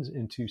intrusions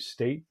into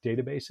state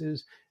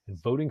databases and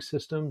voting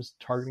systems,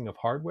 targeting of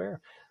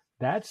hardware,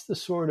 that's the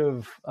sort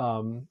of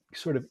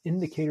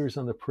indicators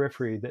on the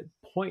periphery that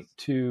point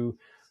to,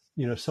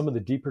 some of the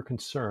deeper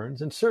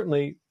concerns. And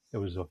certainly it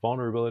was a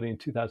vulnerability in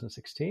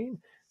 2016,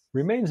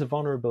 remains a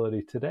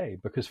vulnerability today,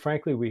 because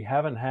frankly, we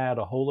haven't had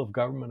a whole of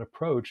government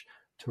approach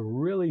to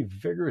really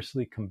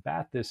vigorously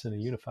combat this in a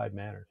unified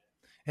manner.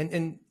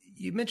 And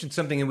you mentioned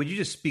something, and would you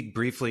just speak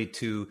briefly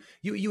to,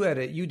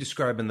 you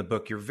describe in the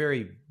book your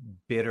very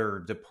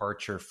bitter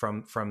departure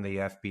from the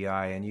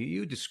FBI, and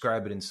you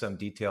describe it in some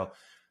detail.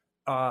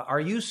 Are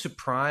you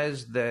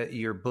surprised that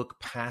your book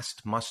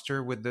passed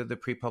muster with the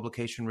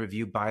pre-publication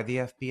review by the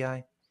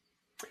FBI?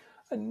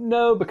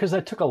 No, because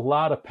I took a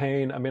lot of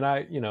pain. I mean,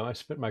 I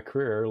spent my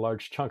career, a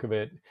large chunk of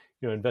it,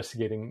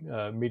 investigating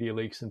media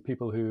leaks and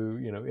people who,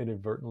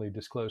 inadvertently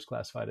disclosed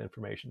classified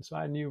information. So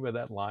I knew where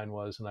that line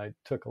was, and I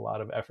took a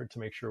lot of effort to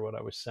make sure what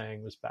I was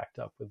saying was backed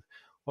up with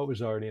what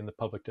was already in the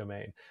public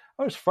domain.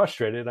 I was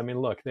frustrated. I mean,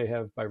 look, they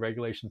have by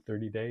regulation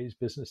 30 days,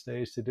 business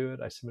days to do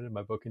it. I submitted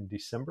my book in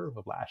December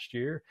of last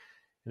year,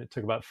 and it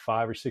took about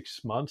 5 or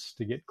 6 months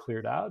to get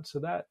cleared out. So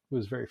that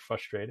was very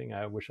frustrating.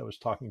 I wish I was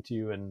talking to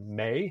you in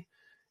May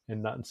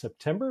and not in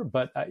September,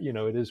 but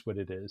it is what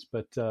it is.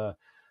 But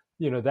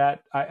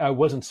that I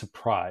wasn't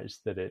surprised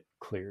that it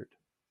cleared.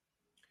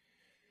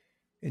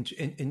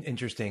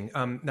 Interesting.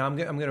 Now I'm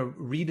going to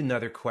read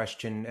another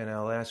question, and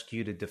I'll ask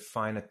you to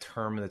define a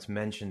term that's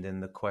mentioned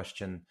in the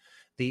question.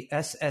 The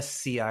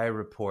SSCI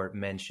report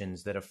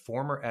mentions that a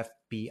former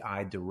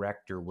FBI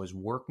director was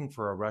working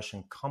for a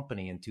Russian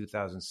company in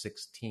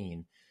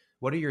 2016.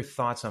 What are your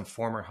thoughts on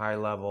former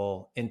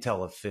high-level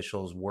intel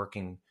officials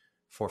working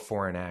for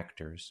foreign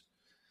actors?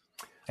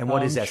 And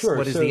what is sure.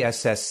 What is the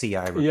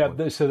SSCI report?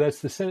 Yeah, so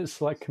that's the Senate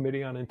Select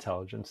Committee on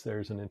Intelligence.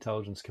 There's an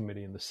intelligence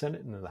committee in the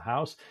Senate and in the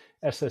House.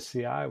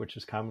 SSCI, which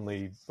is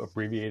commonly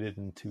abbreviated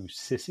into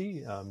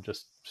SISI,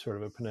 just sort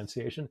of a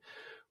pronunciation,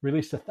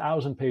 released a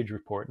 1,000-page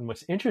report. And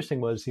what's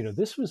interesting was,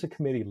 this was a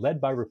committee led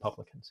by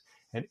Republicans.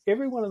 And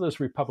every one of those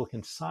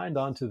Republicans signed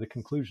on to the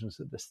conclusions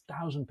of this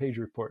 1,000-page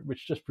report,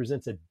 which just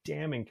presents a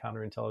damning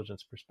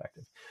counterintelligence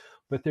perspective.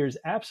 But there's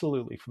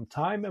absolutely, from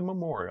time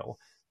immemorial,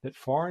 that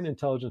foreign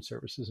intelligence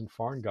services and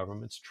foreign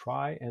governments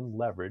try and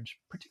leverage,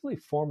 particularly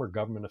former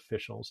government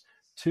officials,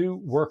 to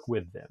work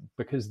with them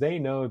because they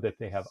know that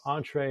they have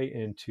entree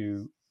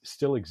into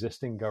still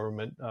existing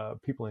government,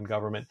 people in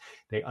government.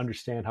 They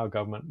understand how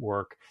government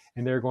work,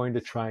 and they're going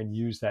to try and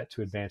use that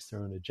to advance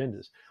their own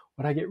agendas.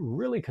 What I get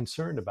really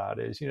concerned about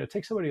is,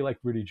 take somebody like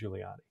Rudy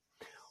Giuliani.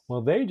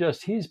 Well,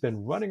 he's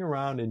been running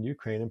around in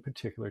Ukraine in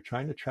particular,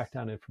 trying to track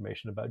down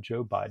information about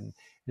Joe Biden.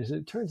 As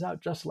it turns out,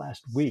 just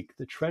last week,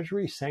 the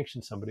Treasury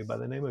sanctioned somebody by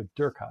the name of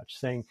Derkach,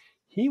 saying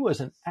he was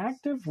an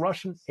active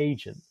Russian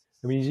agent.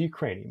 I mean, he's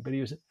Ukrainian, but he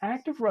was an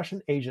active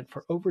Russian agent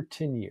for over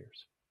 10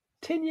 years.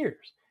 10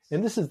 years.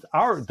 And this is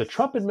the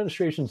Trump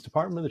administration's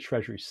Department of the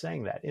Treasury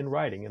saying that in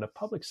writing in a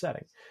public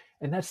setting.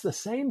 And that's the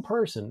same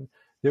person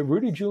that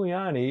Rudy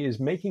Giuliani is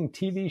making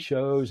TV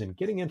shows and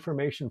getting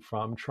information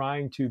from,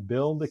 trying to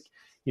build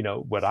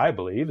what I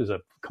believe is a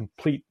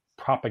complete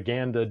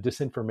propaganda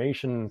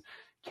disinformation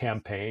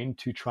campaign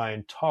to try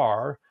and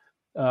tar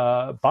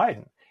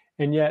Biden.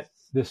 And yet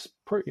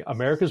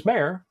America's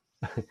mayor,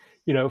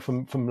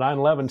 from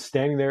 9/11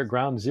 standing there at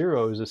ground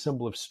zero as a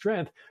symbol of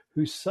strength,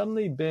 who's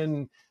suddenly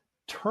been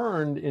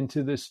turned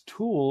into this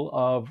tool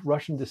of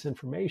Russian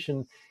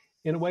disinformation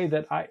in a way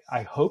that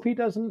I hope he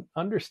doesn't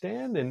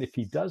understand. And if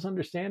he does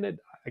understand it,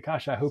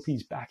 gosh, I hope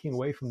he's backing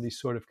away from these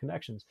sort of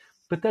connections.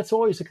 But that's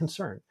always a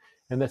concern.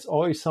 And that's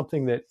always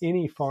something that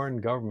any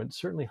foreign government,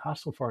 certainly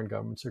hostile foreign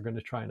governments, are going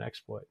to try and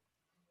exploit.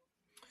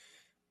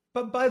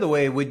 But by the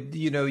way,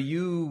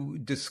 you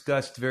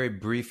discussed very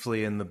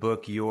briefly in the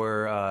book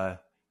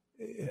your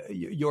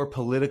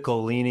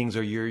political leanings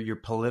or your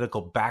political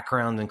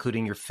background,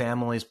 including your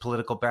family's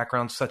political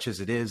background, such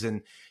as it is,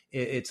 and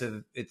it's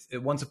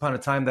once upon a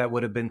time that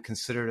would have been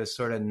considered a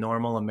sort of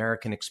normal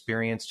American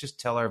experience. Just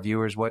tell our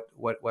viewers what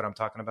I'm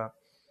talking about.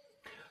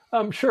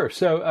 Sure.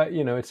 So,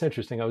 it's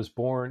interesting. I was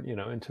born,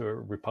 into a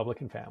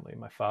Republican family.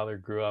 My father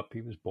grew up,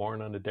 he was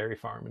born on a dairy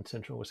farm in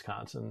central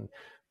Wisconsin,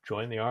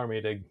 joined the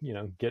Army to,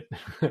 get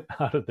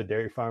out of the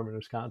dairy farm in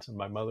Wisconsin.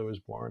 My mother was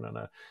born on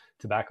a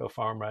tobacco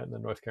farm right in the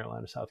North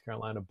Carolina, South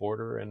Carolina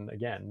border. And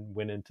again,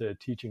 went into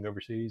teaching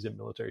overseas at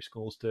military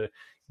schools to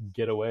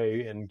get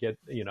away and get,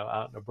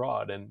 out and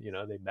abroad. And,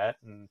 they met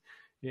and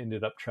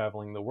ended up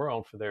traveling the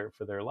world for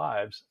their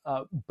lives.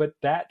 But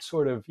that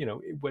sort of,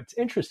 what's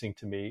interesting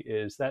to me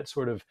is that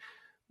sort of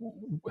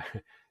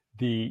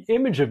the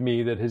image of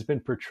me that has been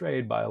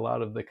portrayed by a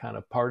lot of the kind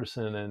of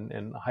partisan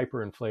and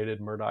hyperinflated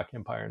Murdoch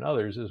empire and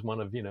others is one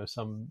of,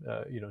 some,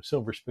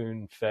 silver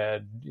spoon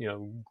fed,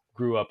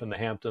 grew up in the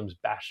Hamptons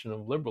bastion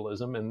of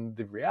liberalism. And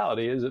the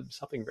reality is it's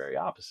something very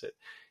opposite.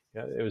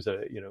 It was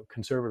a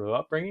conservative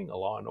upbringing, a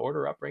law and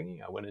order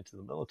upbringing. I went into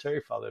the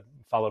military,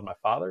 followed my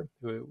father,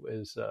 who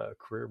is a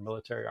career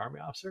military Army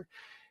officer,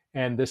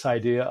 and this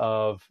idea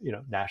of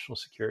national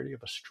security,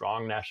 of a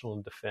strong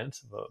national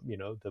defense, of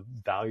the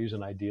values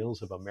and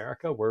ideals of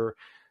America were,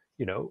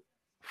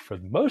 for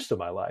most of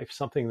my life,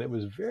 something that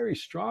was very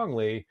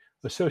strongly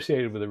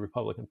associated with the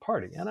Republican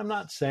Party. And I'm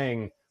not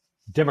saying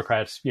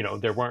Democrats,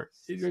 there weren't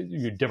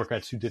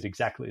Democrats who did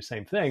exactly the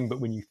same thing,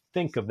 but when you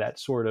think of that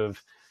sort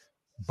of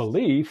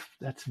belief,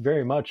 that's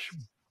very much,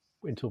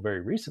 until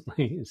very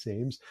recently, it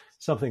seems,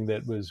 something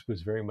that was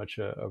very much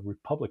a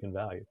Republican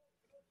value.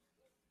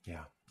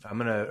 Yeah. I'm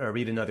going to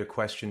read another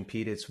question,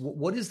 Pete. It's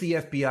what is the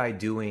FBI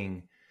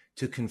doing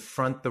to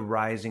confront the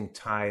rising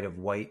tide of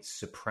white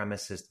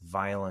supremacist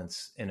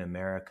violence in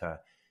America?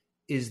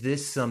 Is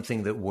this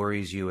something that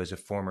worries you as a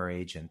former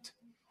agent?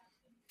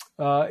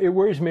 It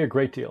worries me a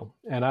great deal.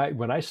 And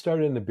when I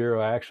started in the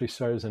Bureau, I actually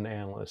started as an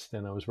analyst,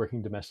 and I was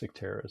working domestic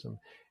terrorism.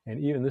 And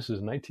even this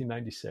was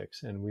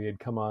 1996, and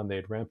they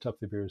had ramped up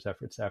the Bureau's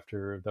efforts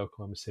after the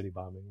Oklahoma City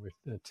bombing,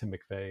 where Tim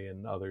McVeigh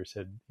and others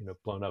had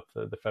blown up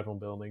the federal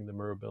building, the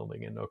Murrah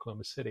building in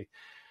Oklahoma City.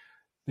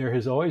 There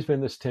has always been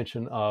this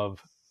tension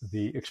of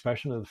the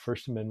expression of the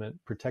First Amendment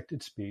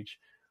protected speech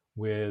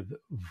with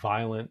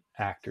violent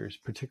actors,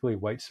 particularly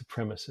white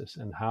supremacists,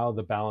 and how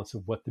the balance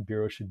of what the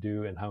Bureau should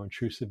do and how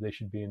intrusive they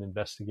should be in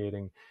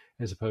investigating,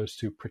 as opposed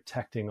to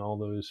protecting all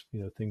those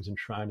things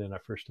enshrined in our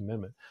First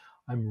Amendment.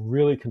 I'm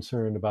really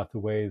concerned about the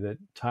way that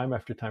time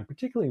after time,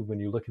 particularly when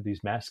you look at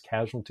these mass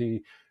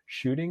casualty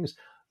shootings,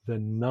 the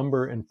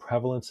number and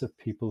prevalence of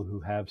people who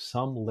have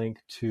some link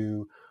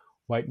to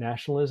white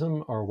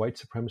nationalism or white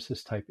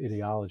supremacist type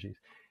ideologies.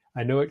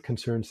 I know it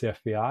concerns the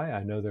FBI.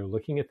 I know they're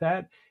looking at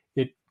that.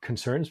 It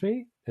concerns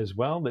me as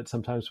well that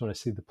sometimes when I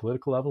see the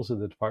political levels of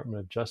the Department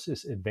of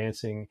Justice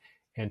advancing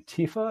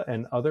Antifa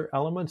and other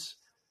elements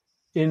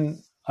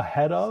in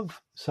ahead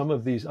of some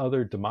of these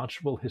other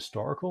demonstrable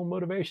historical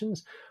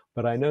motivations.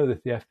 But I know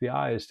that the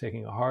FBI is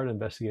taking a hard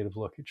investigative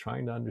look at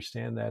trying to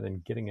understand that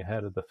and getting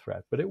ahead of the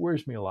threat. But it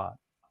worries me a lot.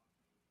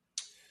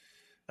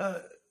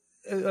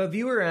 A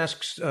viewer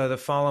asks the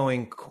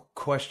following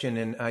question,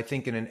 and I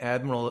think in an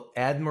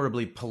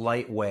admirably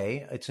polite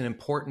way. It's an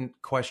important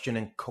question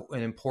and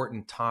an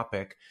important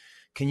topic.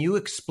 Can you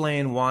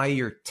explain why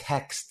your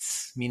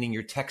texts, meaning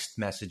your text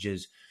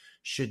messages,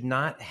 should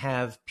not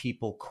have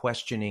people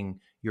questioning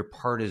your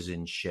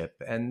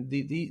partisanship? And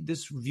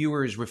this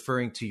viewer is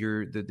referring to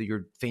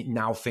your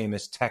now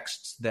famous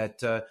texts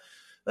that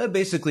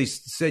basically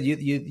said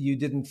you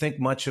didn't think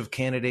much of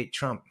candidate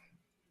Trump.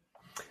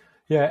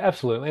 Yeah,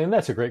 absolutely. And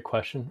that's a great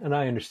question. And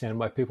I understand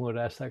why people would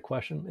ask that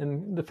question.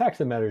 And the fact of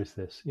the matter is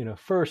this,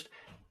 first,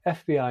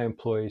 FBI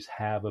employees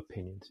have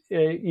opinions.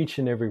 Each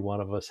and every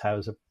one of us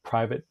has a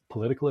private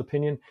political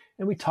opinion.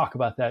 And we talk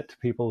about that to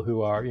people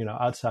who are,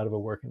 outside of a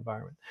work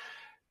environment.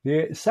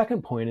 The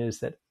second point is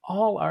that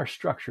all our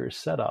structure is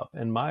set up.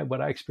 And what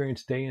I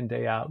experienced day in,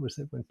 day out was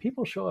that when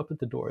people show up at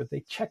the door,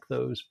 they check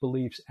those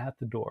beliefs at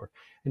the door.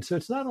 And so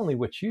it's not only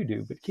what you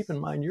do, but keep in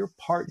mind you're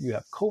you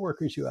have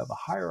coworkers, you have a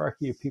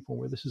hierarchy of people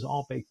where this is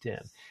all baked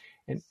in.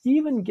 And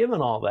even given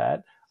all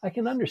that, I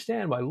can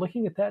understand why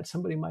looking at that,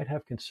 somebody might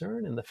have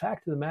concern. And the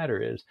fact of the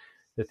matter is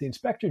that the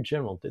Inspector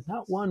General did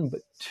not one,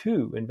 but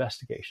two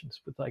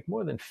investigations with like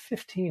more than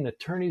 15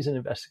 attorneys and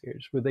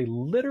investigators where they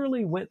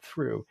literally went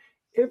through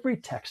every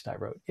text I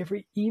wrote,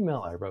 every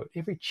email I wrote,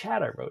 every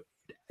chat I wrote,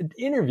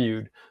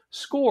 interviewed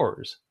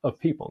scores of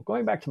people,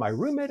 going back to my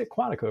roommate at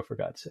Quantico, for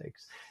God's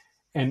sakes.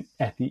 And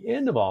at the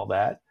end of all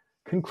that,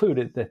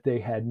 concluded that they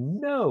had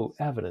no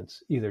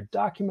evidence, either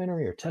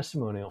documentary or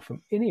testimonial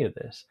from any of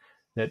this,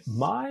 that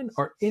mine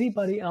or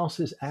anybody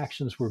else's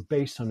actions were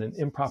based on an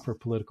improper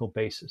political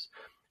basis.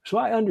 So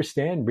I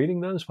understand reading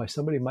those why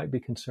somebody might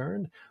be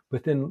concerned,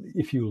 but then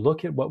if you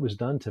look at what was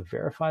done to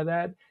verify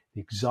that, the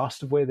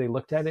exhaustive way they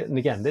looked at it, and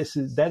again,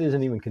 that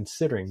isn't even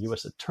considering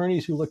U.S.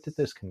 attorneys who looked at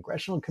this,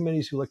 congressional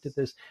committees who looked at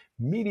this,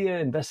 media,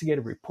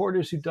 investigative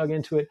reporters who dug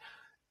into it,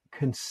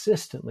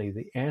 consistently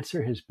the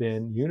answer has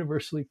been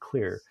universally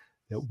clear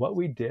that what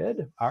we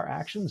did, our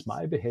actions,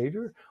 my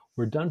behavior,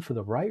 were done for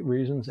the right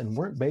reasons and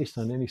weren't based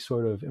on any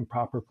sort of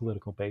improper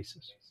political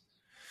basis.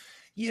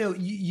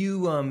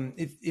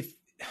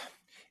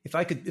 If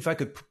I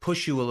could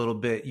push you a little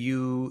bit,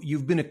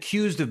 you've been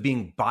accused of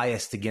being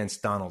biased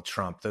against Donald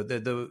Trump.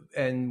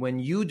 And when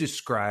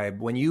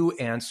you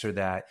answer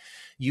that,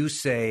 you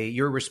say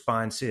your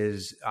response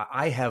is,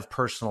 I have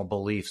personal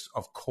beliefs,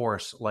 of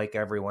course, like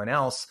everyone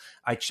else.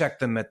 I check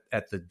them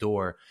at the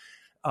door.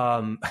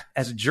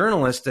 As a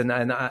journalist,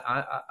 and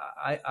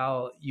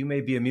you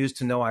may be amused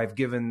to know I've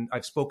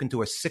spoken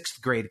to a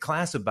 6th grade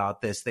class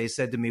about this. They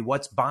said to me,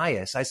 "What's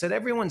bias?" I said,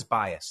 "Everyone's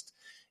biased.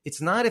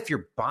 It's not if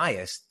you're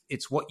biased,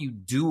 it's what you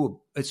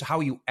do, it's how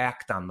you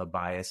act on the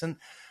bias." And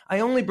I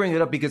only bring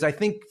it up because I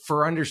think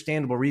for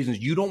understandable reasons,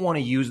 you don't want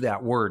to use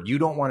that word. You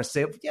don't want to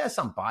say, yes,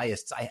 I'm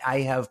biased.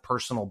 I have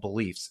personal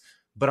beliefs,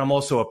 but I'm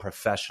also a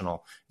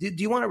professional. Do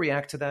you want to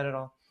react to that at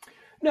all?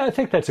 No, I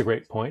think that's a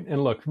great point.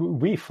 And look,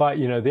 we fight,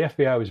 the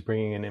FBI was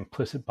bringing in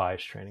implicit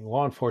bias training.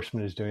 Law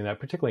enforcement is doing that,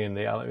 particularly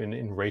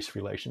in race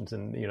relations.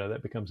 And,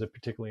 that becomes a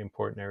particularly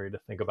important area to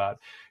think about.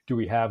 Do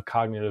we have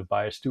cognitive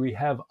bias? Do we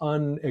have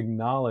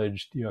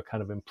unacknowledged,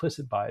 kind of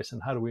implicit bias?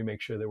 And how do we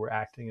make sure that we're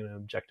acting in an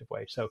objective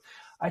way? So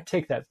I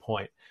take that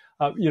point.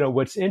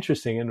 What's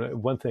interesting,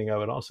 and one thing I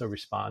would also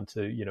respond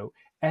to,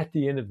 at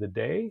the end of the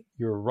day,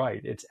 you're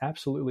right. It's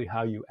absolutely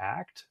how you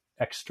act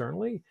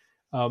externally.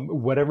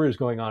 Whatever is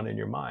going on in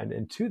your mind.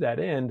 And to that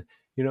end,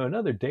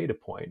 another data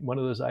point, one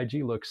of those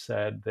IG looks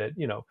said that,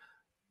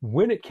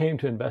 when it came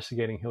to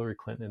investigating Hillary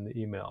Clinton in the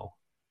email,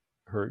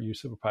 her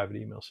use of a private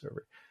email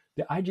server,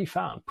 the IG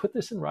found, put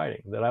this in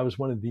writing, that I was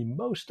one of the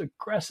most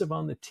aggressive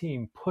on the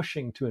team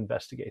pushing to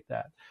investigate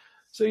that.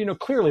 So,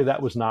 clearly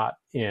that was not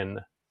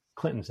in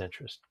Clinton's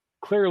interest.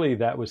 Clearly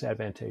that was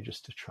advantageous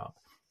to Trump.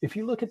 If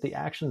you look at the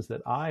actions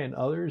that I and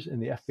others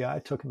in the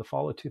FBI took in the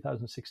fall of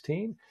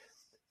 2016,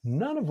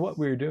 none of what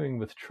we were doing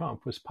with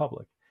Trump was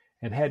public.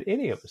 And had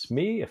any of us,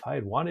 me, if I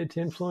had wanted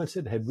to influence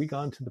it, had we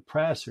gone to the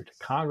press or to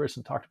Congress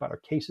and talked about our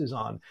cases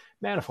on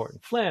Manafort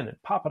and Flynn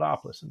and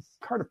Papadopoulos and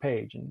Carter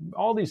Page and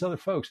all these other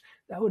folks,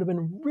 that would have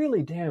been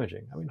really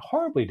damaging. I mean,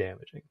 horribly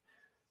damaging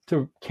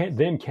to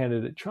then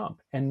candidate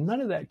Trump. And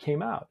none of that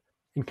came out.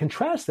 And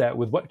contrast that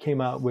with what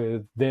came out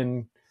with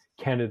then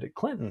candidate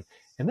Clinton.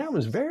 And that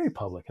was very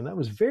public and that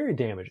was very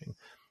damaging.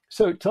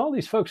 So to all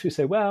these folks who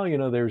say, well,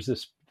 there's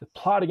the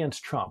plot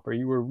against Trump, or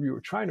you were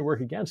trying to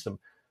work against him,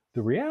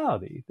 the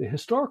reality, the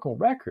historical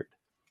record,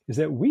 is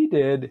that we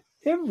did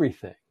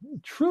everything,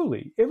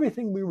 truly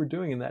everything we were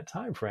doing in that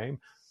time frame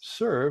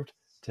served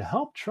to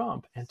help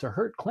Trump and to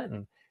hurt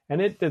Clinton.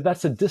 And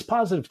that's a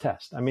dispositive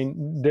test. I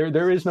mean,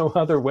 there is no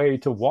other way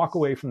to walk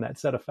away from that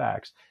set of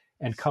facts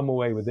and come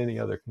away with any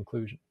other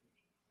conclusion.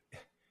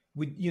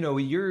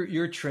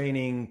 Your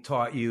training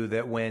taught you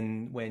that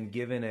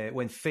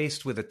when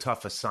faced with a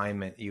tough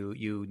assignment,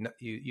 you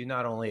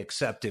not only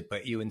accept it,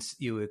 but you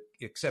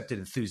accept it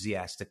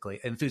enthusiastically.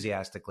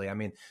 I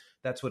mean,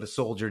 that's what a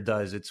soldier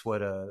does. It's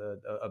what a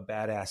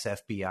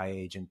badass FBI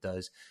agent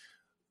does.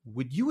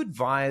 Would you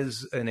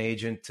advise an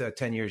agent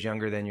 10 years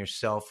younger than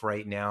yourself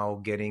right now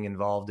getting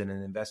involved in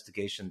an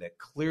investigation that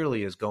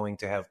clearly is going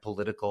to have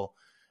political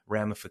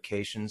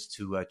ramifications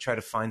to try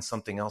to find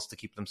something else to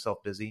keep themselves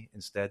busy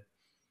instead?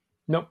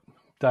 Nope.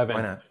 Dive in.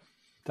 Why not?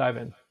 Dive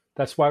in.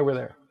 That's why we're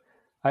there.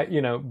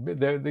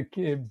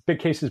 The big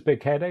cases,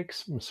 big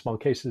headaches, small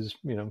cases,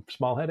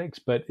 small headaches,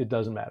 but it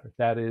doesn't matter.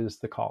 That is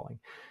the calling.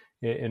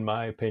 In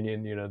my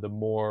opinion, the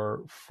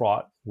more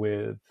fraught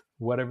with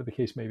whatever the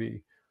case may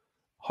be,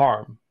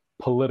 harm,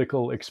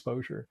 political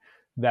exposure,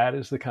 that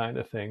is the kind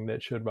of thing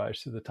that should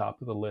rise to the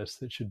top of the list.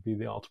 That should be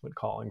the ultimate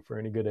calling for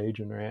any good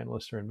agent or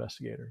analyst or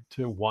investigator,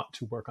 to want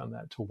to work on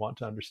that, to want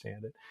to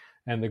understand it.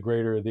 And the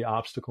greater the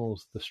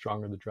obstacles, the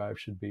stronger the drive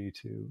should be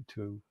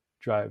to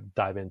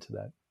dive into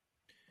that.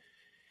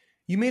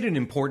 You made an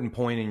important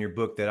point in your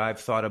book that I've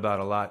thought about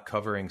a lot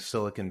covering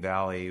Silicon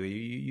Valley.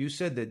 You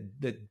said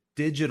that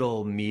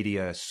digital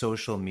media,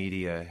 social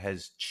media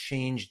has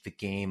changed the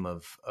game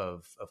of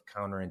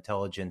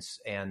counterintelligence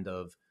and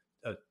of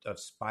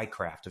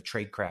spycraft, of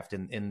tradecraft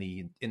in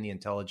the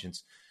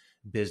intelligence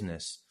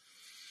business.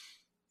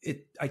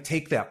 I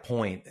take that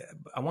point.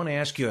 I want to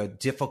ask you a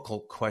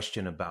difficult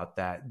question about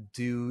that.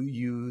 Do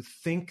you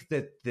think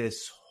that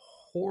this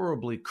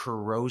horribly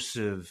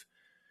corrosive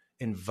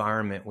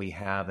environment we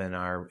have in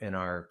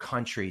our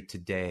country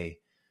today,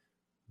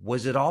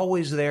 was it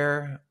always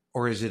there,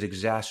 or is it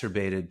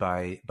exacerbated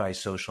by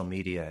social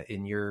media,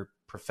 in your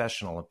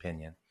professional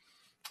opinion?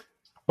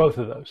 Both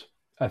of those.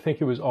 I think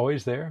it was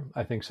always there.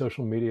 I think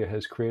social media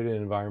has created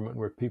an environment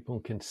where people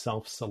can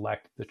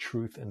self-select the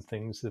truth and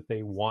things that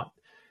they want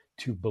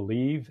to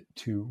believe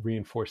to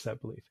reinforce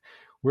that belief.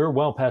 We're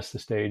well past the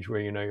stage where,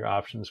 your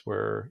options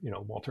were,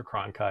 Walter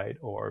Cronkite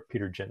or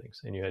Peter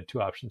Jennings, and you had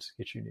two options to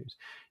get you news.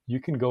 You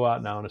can go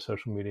out now in a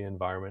social media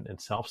environment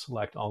and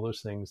self-select all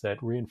those things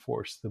that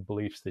reinforce the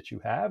beliefs that you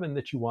have and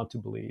that you want to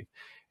believe.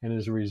 And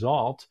as a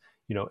result,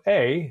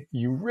 A,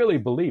 you really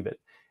believe it.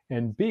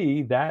 And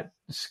B, that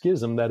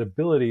schism, that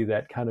ability,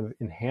 that kind of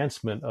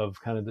enhancement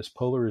of kind of this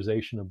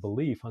polarization of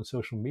belief on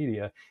social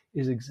media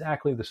is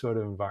exactly the sort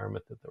of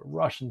environment that the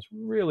Russians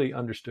really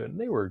understood. And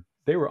they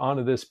were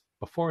onto this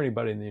before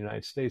anybody in the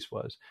United States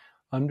was,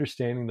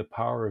 understanding the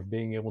power of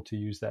being able to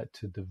use that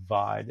to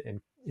divide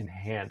and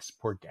enhance,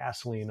 pour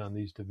gasoline on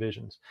these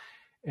divisions.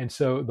 And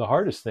so the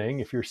hardest thing,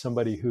 if you're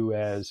somebody who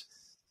has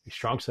a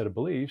strong set of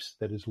beliefs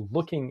that is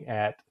looking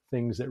at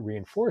things that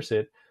reinforce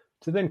it,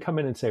 to then come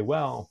in and say,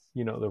 well,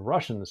 the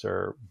Russians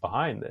are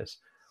behind this.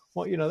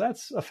 Well,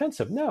 that's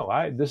offensive. No,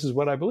 this is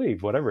what I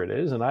believe, whatever it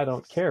is. And I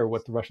don't care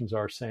what the Russians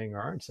are saying or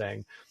aren't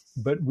saying.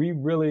 But we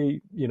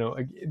really,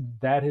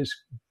 that has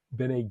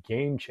been a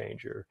game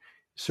changer,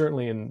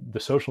 certainly in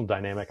the social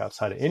dynamic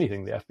outside of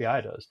anything the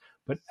FBI does.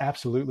 But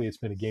absolutely, it's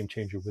been a game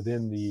changer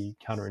within the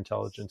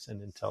counterintelligence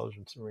and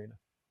intelligence arena.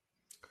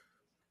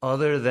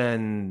 Other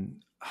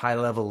than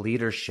high-level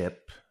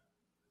leadership,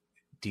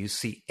 do you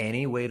see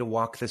any way to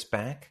walk this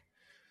back?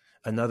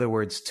 In other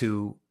words,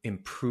 to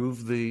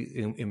improve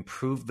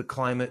the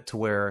climate to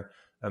where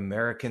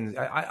Americans,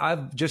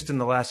 I've just in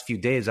the last few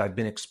days, I've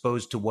been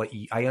exposed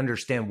to I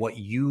understand what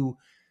you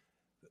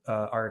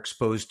are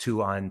exposed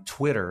to on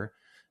Twitter,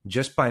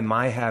 just by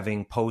my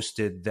having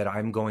posted that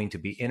I'm going to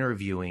be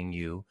interviewing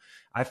you.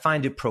 I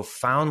find it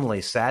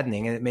profoundly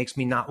saddening, and it makes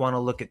me not want to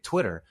look at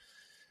Twitter.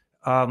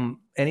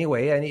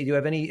 Anyway, do you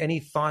have any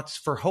thoughts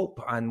for hope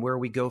on where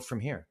we go from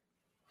here?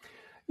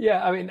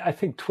 Yeah, I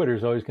think Twitter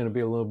is always going to be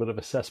a little bit of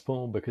a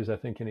cesspool, because I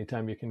think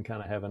anytime you can kind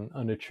of have an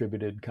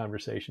unattributed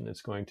conversation,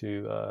 it's going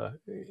to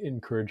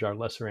encourage our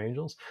lesser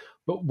angels.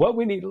 But what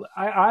we need,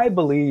 I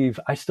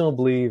still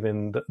believe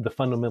in the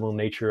fundamental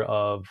nature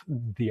of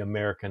the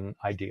American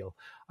ideal.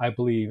 I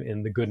believe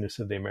in the goodness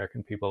of the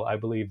American people. I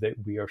believe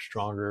that we are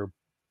stronger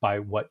by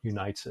what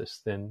unites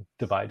us than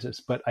divides us.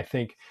 But I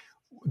think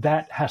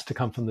that has to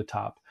come from the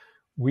top.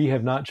 We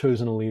have not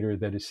chosen a leader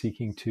that is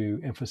seeking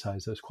to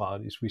emphasize those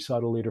qualities. We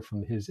saw the leader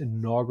from his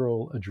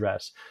inaugural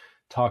address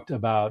talked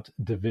about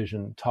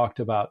division, talked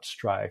about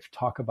strife,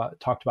 talked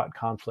about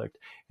conflict,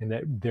 and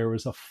that there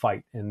was a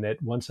fight and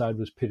that one side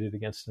was pitted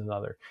against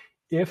another.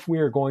 If we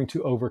are going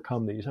to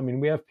overcome these,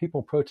 we have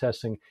people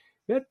protesting.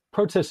 We had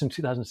protests in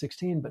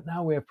 2016, but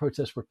now we have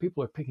protests where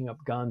people are picking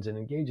up guns and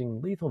engaging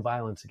in lethal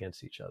violence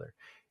against each other.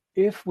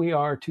 If we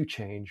are to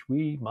change,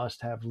 we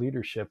must have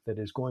leadership that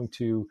is going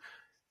to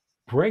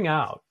bring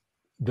out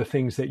the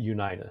things that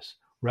unite us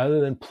rather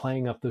than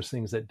playing up those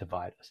things that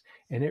divide us.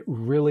 And it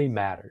really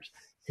matters.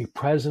 A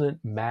president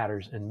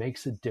matters and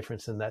makes a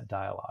difference in that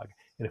dialogue.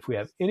 And if we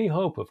have any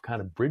hope of kind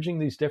of bridging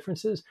these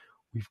differences,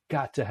 we've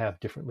got to have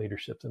different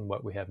leadership than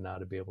what we have now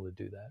to be able to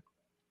do that.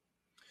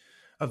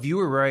 A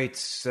viewer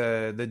writes,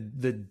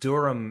 the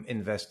Durham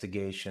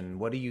investigation,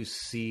 what do you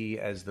see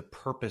as the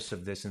purpose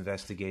of this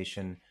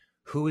investigation?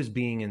 Who is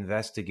being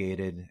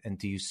investigated, and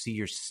do you see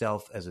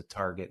yourself as a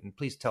target? And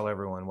please tell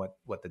everyone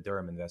what the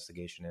Durham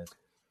investigation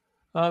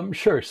is.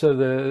 Sure. So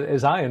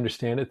as I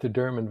understand it, the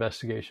Durham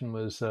investigation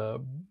was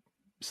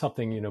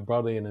something,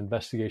 broadly an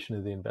investigation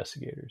of the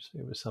investigators.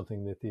 It was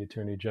something that the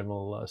Attorney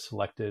General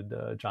selected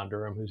John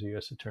Durham, who's a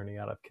U.S. attorney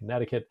out of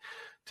Connecticut,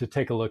 to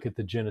take a look at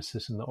the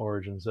genesis and the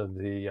origins of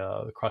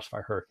the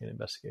Crossfire Hurricane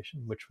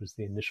investigation, which was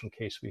the initial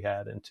case we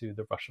had into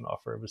the Russian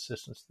offer of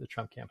assistance to the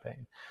Trump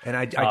campaign. And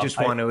I just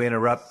want to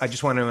interrupt. I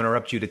just want to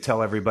interrupt you to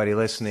tell everybody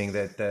listening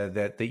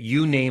that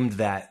you named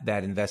that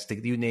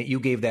you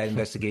gave that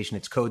investigation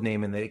its code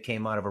name, and that it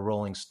came out of a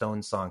Rolling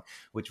Stones song,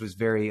 which was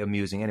very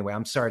amusing. Anyway,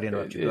 I'm sorry to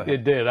interrupt you. Go ahead.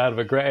 It did, out of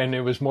a great, and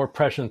it was more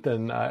prescient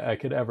than I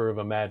could ever have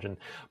imagined.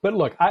 But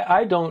look,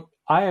 I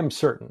am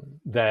certain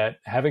that,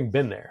 having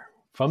been there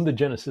from the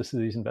genesis of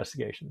these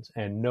investigations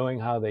and knowing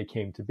how they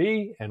came to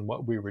be and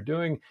what we were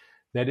doing,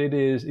 that it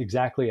is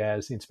exactly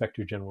as the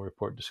Inspector General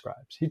report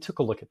describes. He took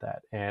a look at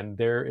that, and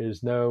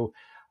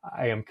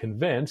I am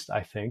convinced,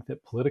 I think,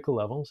 that political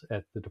levels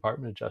at the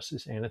Department of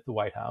Justice and at the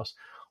White House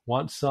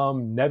want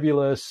some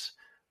nebulous,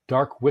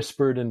 dark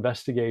whispered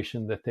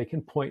investigation that they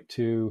can point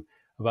to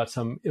about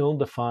some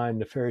ill-defined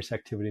nefarious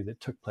activity that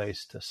took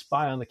place to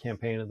spy on the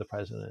campaign of the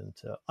president,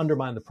 to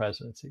undermine the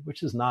presidency,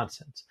 which is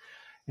nonsense.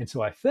 And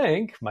so I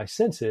think my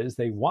sense is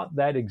they want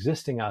that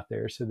existing out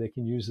there so they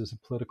can use as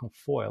a political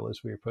foil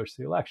as we approach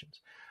the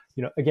elections.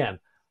 Again,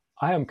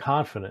 I am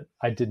confident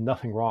I did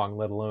nothing wrong,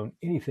 let alone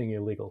anything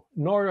illegal,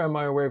 nor am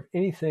I aware of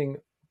anything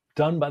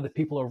done by the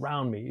people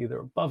around me, either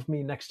above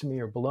me, next to me,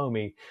 or below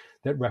me,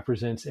 that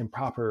represents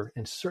improper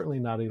and certainly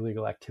not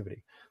illegal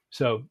activity.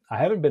 So I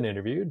haven't been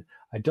interviewed.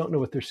 I don't know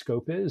what their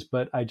scope is,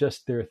 but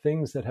there are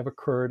things that have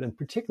occurred, and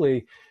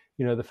particularly,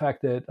 the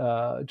fact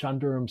that John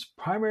Durham's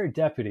primary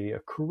deputy, a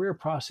career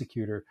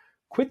prosecutor,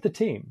 quit the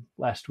team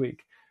last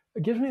week.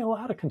 It gives me a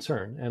lot of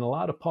concern and a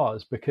lot of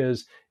pause,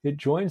 because it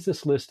joins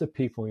this list of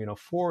people,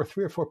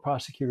 3 or 4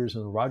 prosecutors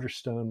on the Roger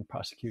Stone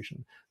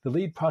prosecution, the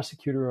lead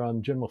prosecutor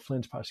on General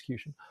Flynn's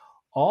prosecution,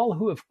 all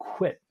who have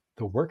quit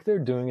the work they're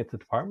doing at the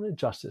Department of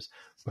Justice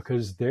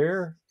because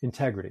their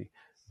integrity,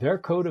 their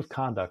code of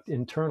conduct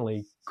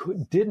internally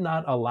did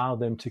not allow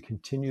them to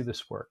continue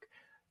this work.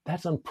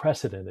 That's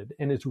unprecedented,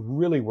 and it's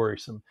really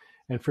worrisome.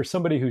 And for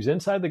somebody who's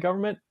inside the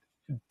government,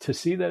 to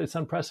see that it's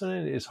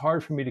unprecedented is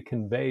hard for me to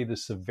convey the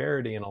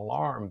severity and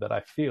alarm that I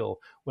feel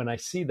when I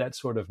see that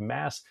sort of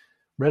mass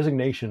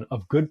resignation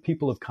of good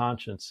people of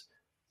conscience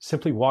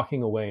simply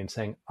walking away and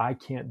saying, I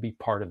can't be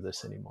part of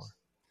this anymore.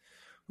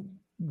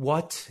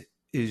 What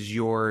is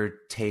your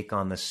take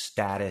on the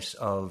status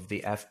of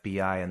the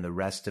FBI and the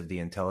rest of the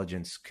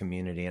intelligence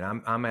community?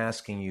 And I'm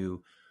asking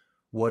you,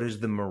 what is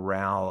the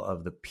morale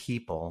of the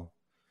people,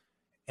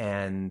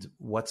 and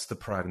what's the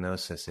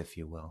prognosis, if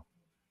you will?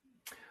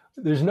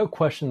 There's no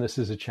question this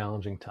is a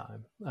challenging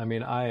time. I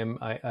mean,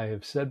 I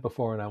have said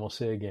before, and I will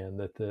say again,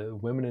 that the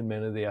women and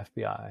men of the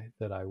FBI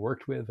that I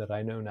worked with, that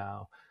I know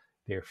now,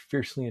 they are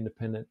fiercely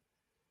independent,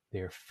 they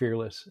are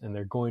fearless, and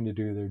they're going to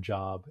do their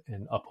job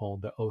and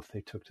uphold the oath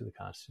they took to the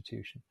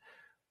Constitution.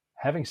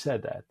 Having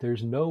said that,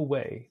 there's no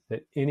way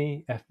that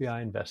any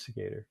FBI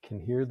investigator can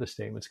hear the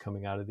statements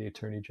coming out of the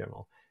Attorney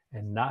General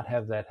and not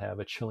have that have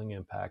a chilling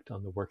impact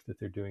on the work that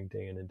they're doing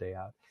day in and day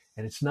out.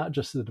 And it's not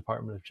just the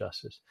Department of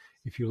Justice.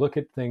 If you look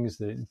at things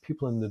that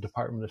people in the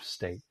Department of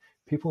State,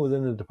 people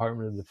within the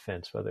Department of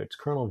Defense, whether it's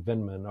Colonel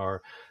Vindman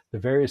or the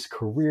various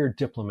career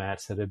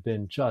diplomats that have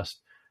been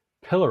just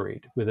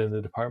pilloried within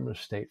the Department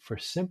of State for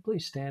simply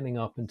standing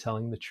up and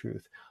telling the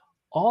truth,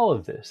 all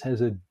of this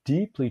has a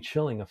deeply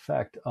chilling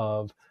effect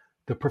of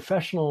the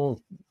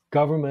professional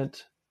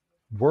government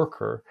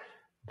worker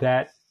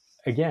that,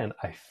 again,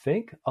 I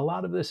think a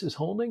lot of this is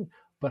holding,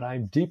 but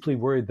I'm deeply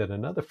worried that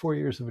another 4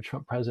 years of a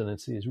Trump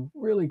presidency is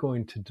really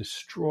going to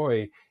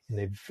destroy, in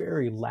a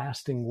very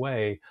lasting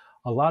way,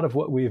 a lot of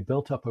what we have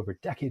built up over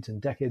decades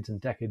and decades and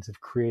decades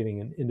of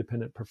creating an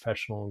independent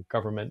professional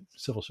government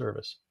civil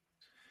service.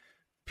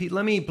 Pete,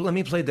 let me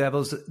play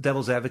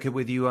devil's advocate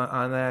with you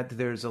on that.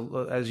 There's,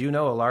 as you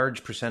know, a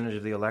large percentage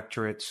of the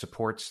electorate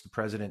supports the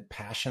president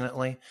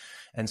passionately,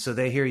 and so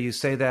they hear you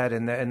say that,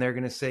 and they're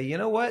going to say, you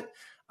know what?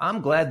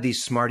 I'm glad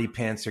these smarty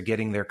pants are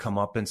getting their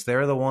comeuppance.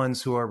 They're the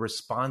ones who are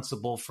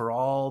responsible for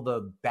all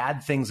the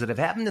bad things that have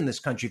happened in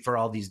this country for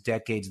all these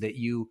decades that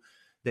you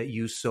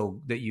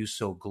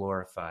so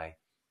glorify.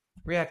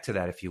 React to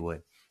that, if you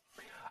would.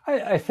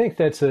 I think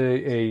that's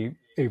a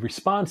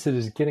response that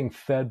is getting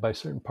fed by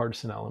certain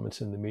partisan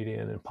elements in the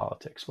media and in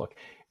politics. Look,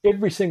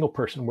 every single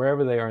person,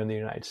 wherever they are in the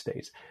United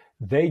States,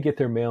 they get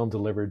their mail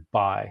delivered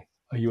by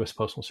a U.S.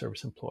 Postal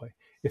Service employee.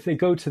 If they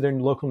go to their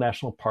local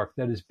national park,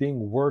 that is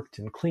being worked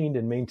and cleaned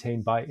and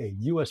maintained by a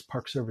U.S.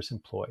 Park Service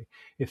employee.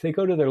 If they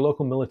go to their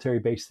local military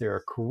base, there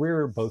are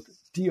career, both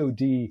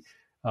DOD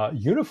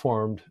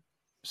uniformed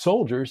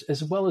soldiers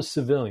as well as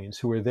civilians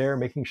who are there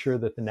making sure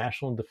that the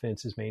national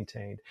defense is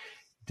maintained.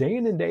 Day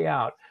in and day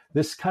out,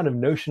 this kind of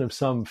notion of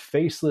some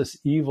faceless,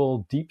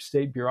 evil, deep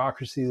state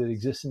bureaucracy that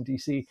exists in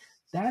D.C.,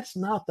 that's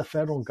not the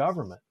federal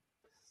government.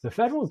 The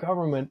federal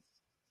government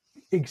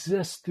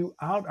exists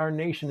throughout our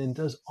nation and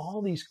does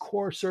all these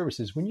core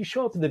services. When you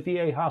show up at the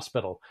VA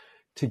hospital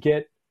to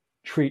get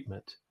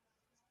treatment,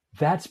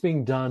 that's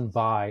being done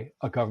by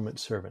a government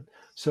servant.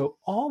 So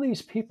all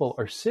these people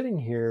are sitting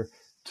here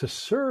to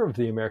serve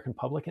the American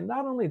public. And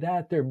not only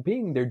that, they're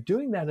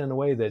doing that in a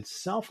way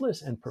that's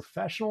selfless and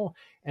professional.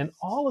 And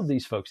all of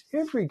these folks,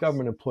 every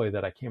government employee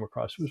that I came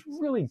across was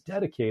really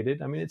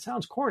dedicated. I mean, it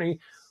sounds corny,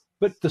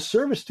 but the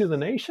service to the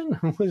nation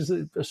was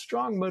a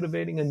strong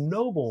motivating, a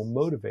noble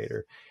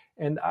motivator.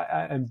 And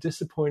I'm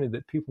disappointed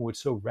that people would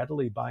so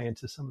readily buy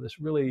into some of this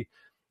really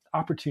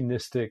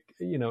opportunistic,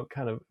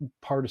 kind of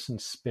partisan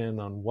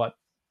spin on what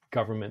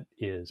government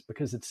is,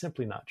 because it's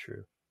simply not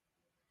true.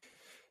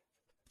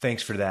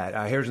 Thanks for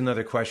that. Here's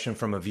another question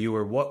from a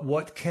viewer.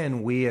 What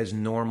can we as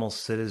normal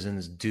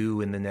citizens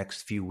do in the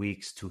next few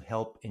weeks to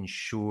help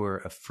ensure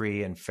a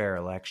free and fair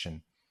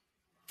election?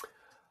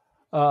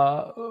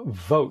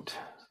 Vote.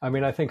 I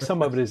mean, I think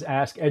some of it is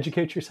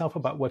educate yourself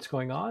about what's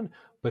going on.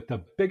 But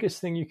the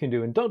biggest thing you can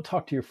do, and don't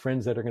talk to your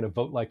friends that are going to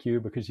vote like you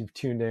because you've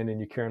tuned in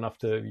and you care enough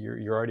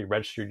you're already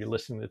registered, you're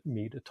listening to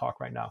me to talk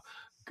right now.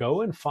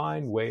 Go and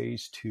find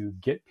ways to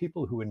get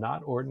people who would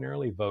not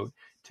ordinarily vote,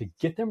 to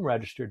get them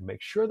registered,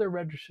 make sure they're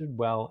registered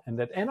well.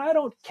 And I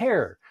don't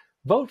care.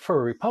 Vote for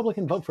a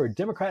Republican, vote for a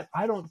Democrat.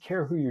 I don't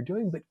care who you're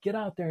doing, but get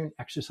out there and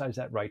exercise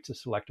that right to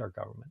select our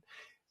government.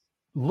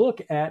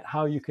 Look at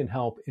how you can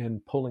help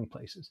in polling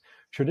places.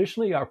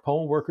 Traditionally, our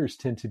poll workers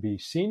tend to be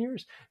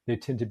seniors. They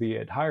tend to be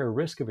at higher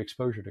risk of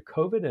exposure to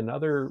COVID and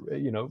other,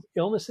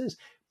 illnesses.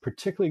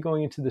 Particularly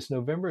going into this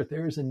November,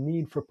 there is a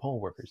need for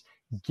poll workers.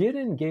 Get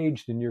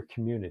engaged in your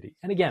community.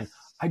 And again,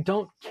 I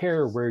don't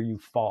care where you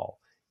fall.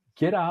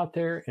 Get out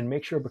there and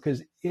make sure,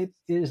 because it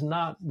is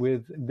not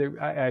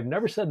I've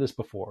never said this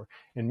before.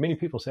 And many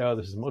people say, oh,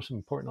 this is the most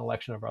important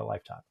election of our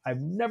lifetime. I've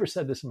never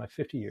said this in my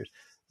 50 years.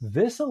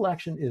 This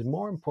election is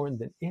more important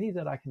than any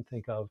that I can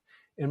think of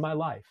in my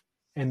life,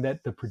 and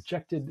that the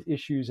projected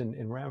issues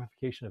and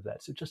ramification of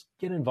that. So just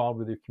get involved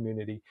with your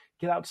community,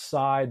 get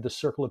outside the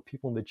circle of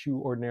people that you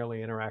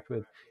ordinarily interact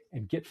with,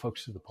 and get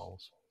folks to the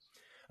polls.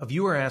 A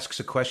viewer asks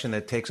a question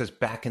that takes us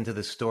back into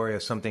the story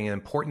of an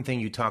important thing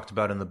you talked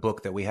about in the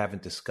book that we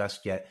haven't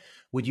discussed yet.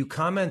 Would you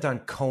comment on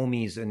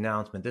Comey's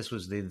announcement? This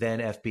was the then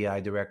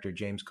FBI director,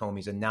 James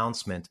Comey's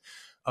announcement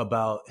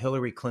about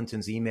Hillary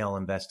Clinton's email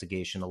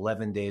investigation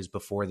 11 days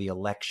before the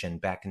election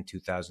back in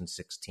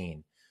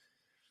 2016.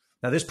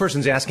 Now, this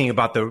person's asking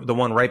about the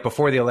one right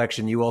before the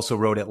election. You also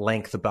wrote at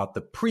length about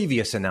the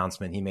previous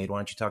announcement he made. Why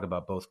don't you talk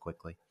about both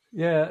quickly?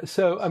 Yeah.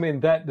 So, I mean,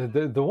 that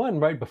the one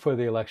right before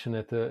the election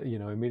at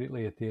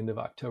immediately at the end of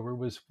October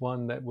was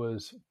one that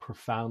was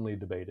profoundly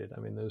debated. I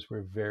mean, those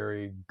were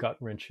very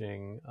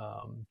gut-wrenching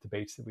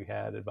debates that we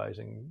had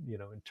advising,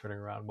 and turning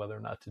around whether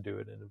or not to do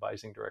it and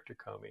advising Director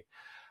Comey.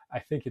 I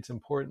think it's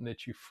important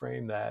that you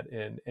frame that,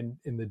 and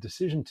in the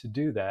decision to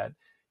do that,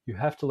 you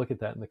have to look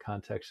at that in the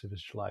context of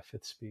his July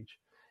 5th speech.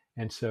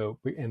 And so,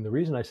 and the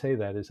reason I say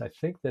that is I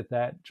think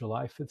that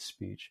July 5th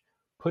speech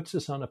puts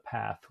us on a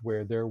path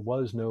where there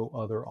was no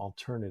other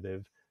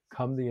alternative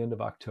come the end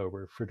of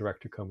October for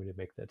Director Comey to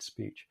make that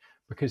speech,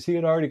 because he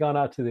had already gone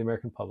out to the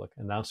American public,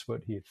 announced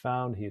what he had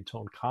found. He had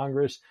told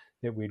Congress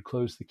that we'd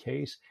closed the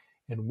case.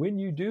 And when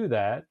you do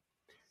that,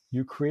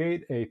 you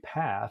create a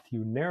path,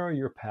 you narrow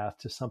your path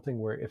to something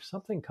where if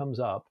something comes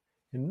up,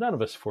 and none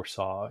of us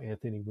foresaw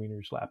Anthony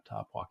Weiner's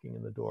laptop walking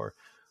in the door,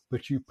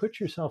 but you put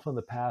yourself on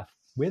the path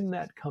when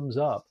that comes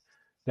up,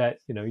 that,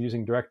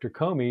 using Director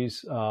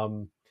Comey's,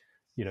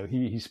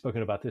 he's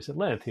spoken about this at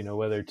length,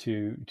 whether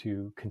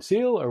to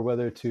conceal or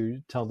whether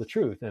to tell the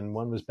truth. And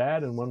one was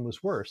bad and one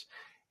was worse.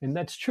 And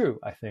that's true,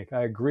 I think.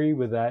 I agree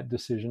with that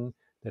decision,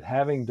 that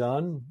having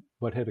done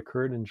what had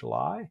occurred in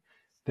July,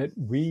 that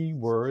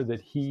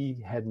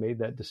he had made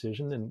that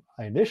decision. And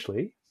I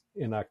initially,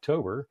 in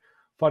October,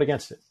 fought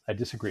against it. I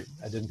disagreed.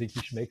 I didn't think he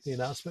should make the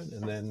announcement.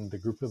 And then the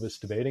group of us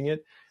debating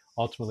it,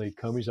 ultimately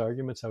Comey's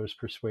arguments, I was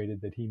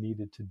persuaded that he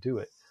needed to do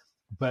it.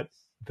 But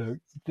the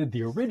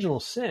original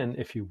sin,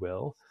 if you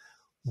will,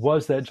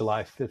 was that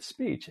July 5th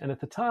speech. And at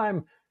the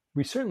time,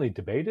 we certainly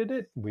debated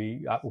it.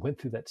 We went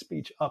through that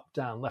speech up,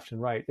 down, left,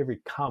 and right.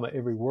 Every comma,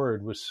 every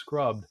word was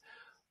scrubbed.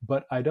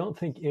 But I don't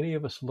think any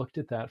of us looked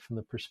at that from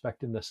the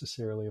perspective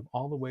necessarily of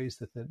all the ways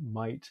that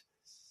might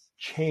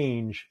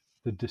change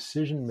the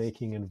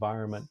decision-making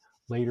environment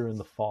later in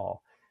the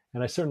fall.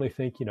 And I certainly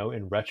think,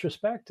 in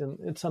retrospect, and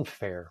it's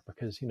unfair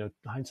because,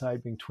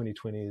 hindsight being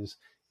 2020 is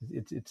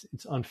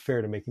it's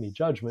unfair to make any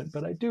judgment.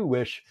 But I do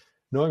wish,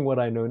 knowing what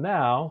I know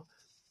now,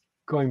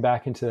 going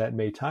back into that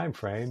May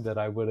timeframe, that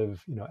I would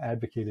have,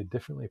 advocated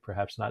differently,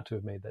 perhaps not to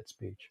have made that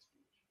speech.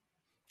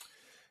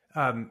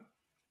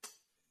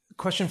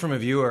 Question from a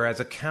viewer: as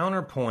a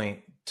counterpoint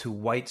to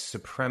white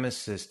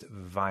supremacist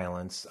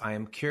violence, I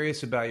am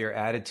curious about your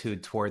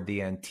attitude toward the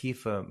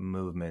Antifa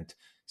movement.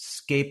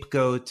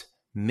 Scapegoat,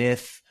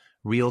 myth,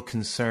 real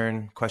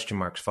concern, question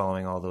marks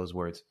following all those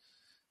words.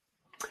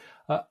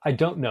 I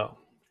don't know.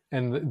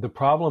 And the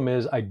problem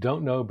is I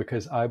don't know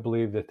because I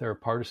believe that there are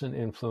partisan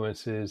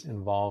influences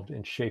involved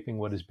in shaping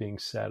what is being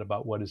said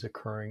about what is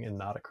occurring and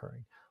not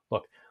occurring.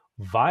 Look,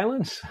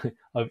 violence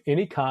of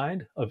any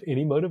kind, of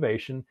any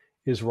motivation,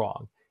 is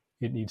wrong.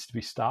 It needs to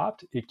be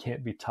stopped. It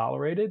can't be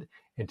tolerated.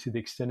 And to the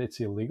extent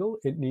it's illegal,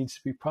 it needs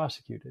to be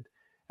prosecuted.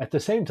 At the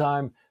same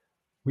time,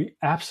 We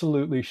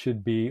absolutely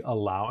should be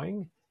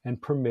allowing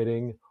and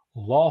permitting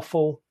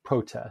lawful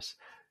protests.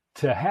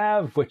 To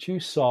have what you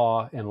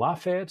saw in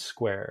Lafayette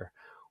Square,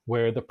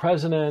 where the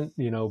president,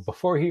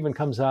 before he even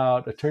comes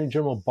out, Attorney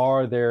General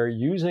Barr there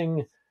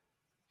using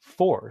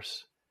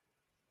force,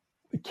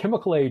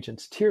 chemical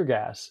agents, tear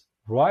gas,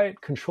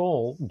 riot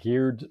control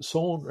geared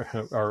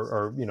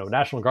or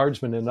National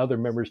Guardsmen and other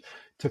members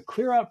to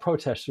clear out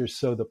protesters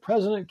so the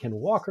president can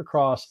walk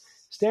across,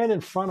 stand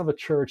in front of a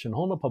church and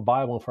hold up a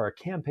Bible for a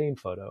campaign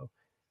photo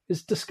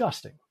is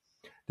disgusting.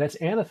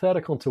 That's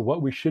antithetical to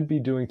what we should be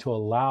doing to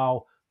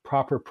allow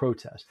proper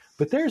protest.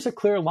 But there's a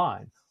clear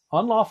line.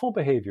 Unlawful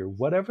behavior,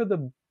 whatever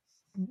the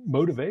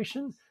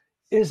motivation,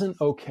 isn't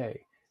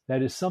okay.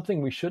 That is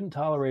something we shouldn't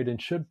tolerate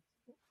and should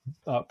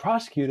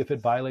prosecute if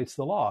it violates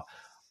the law.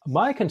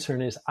 My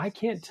concern is I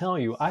can't tell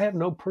you, I have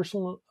no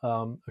personal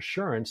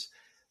assurance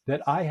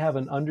that I have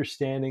an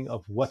understanding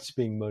of what's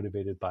being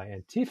motivated by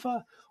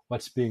Antifa,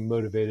 what's being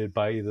motivated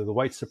by either the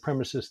white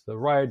supremacists, the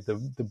riot, the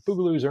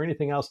boogaloos, or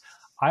anything else.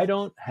 I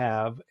don't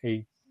have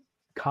a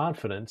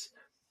confidence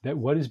that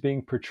what is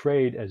being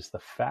portrayed as the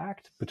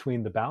fact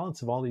between the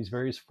balance of all these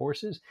various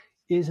forces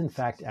is in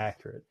fact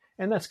accurate.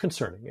 And that's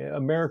concerning.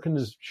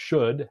 Americans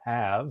should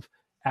have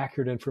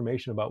accurate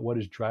information about what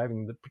is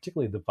driving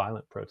particularly the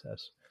violent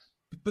protests.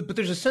 But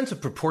there's a sense of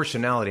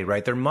proportionality,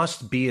 right? There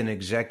must be an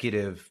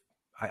executive.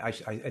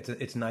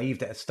 It's naive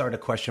to start a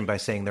question by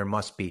saying there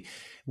must be.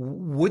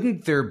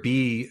 Wouldn't there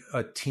be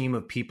a team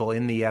of people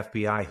in the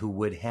FBI who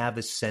would have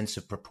a sense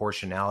of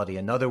proportionality?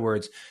 In other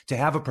words, to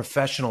have a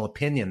professional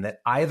opinion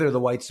that either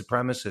the white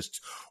supremacists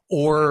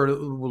or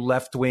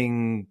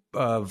left-wing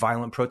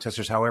violent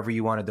protesters, however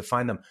you want to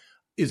define them,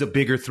 is a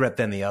bigger threat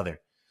than the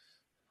other?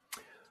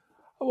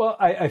 Well,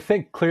 I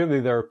think clearly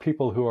there are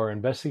people who are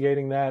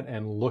investigating that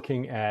and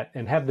looking at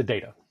and have the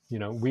data.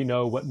 We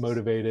know what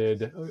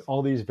motivated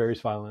all these various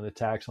violent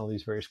attacks, all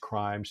these various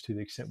crimes to the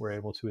extent we're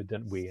able to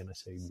identify. And I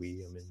say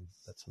we,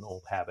 that's an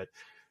old habit.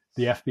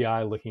 The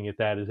FBI looking at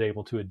that is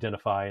able to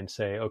identify and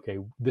say, okay,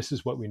 this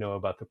is what we know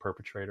about the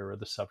perpetrator or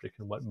the subject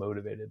and what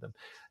motivated them.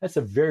 That's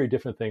a very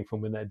different thing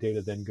from when that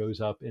data then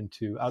goes up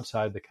into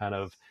outside the kind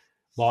of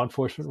law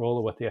enforcement role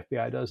of what the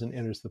FBI does and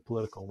enters the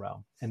political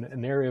realm. And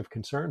an area of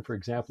concern, for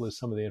example, is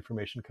some of the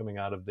information coming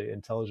out of the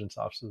intelligence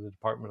office of the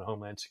Department of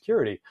Homeland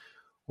Security,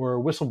 where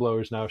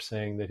whistleblowers now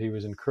saying that he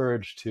was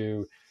encouraged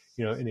to,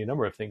 any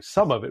number of things.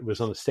 Some of it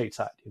was on the state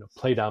side,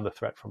 play down the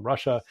threat from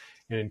Russia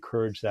and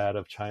encourage that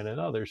of China and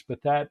others.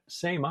 But that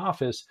same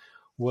office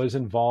was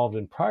involved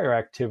in prior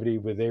activity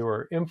where they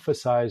were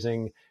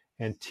emphasizing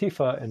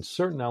Antifa and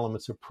certain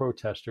elements of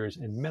protesters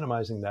and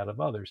minimizing that of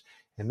others.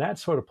 And that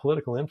sort of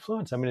political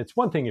influence, it's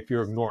one thing if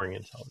you're ignoring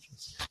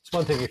intelligence. It's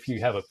one thing if you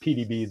have a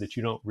PDB that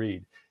you don't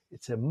read.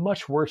 It's a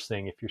much worse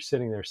thing if you're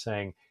sitting there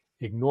saying,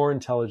 ignore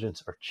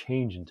intelligence or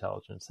change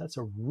intelligence. That's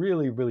a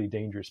really, really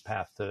dangerous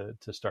path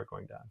to start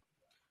going down.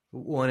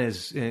 One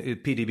is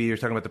PDB, you're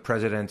talking about the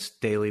president's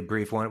daily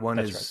brief. One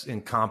That's is right.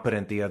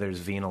 Incompetent, the other is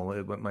venal.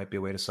 It might be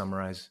a way to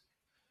summarize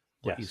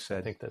what you said.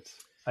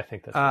 I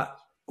think that's right.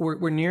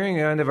 We're nearing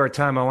the end of our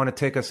time. I want to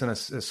take us in a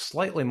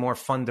slightly more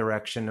fun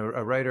direction.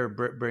 A writer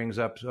brings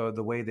up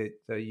the way that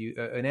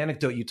an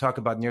anecdote you talk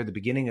about near the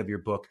beginning of your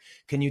book.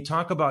 Can you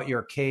talk about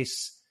your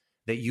case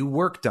that you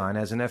worked on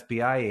as an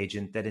FBI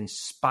agent that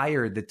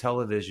inspired the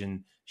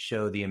television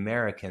show The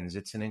Americans?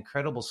 It's an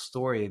incredible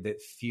story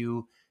that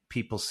few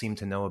people seem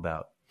to know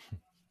about.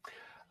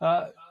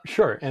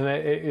 Sure. And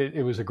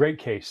it was a great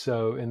case.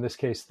 So in this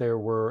case, there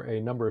were a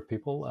number of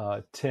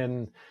people,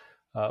 10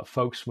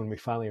 folks, when we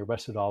finally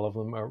arrested all of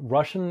them,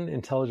 Russian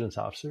intelligence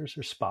officers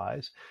or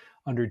spies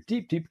under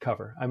deep, deep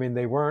cover.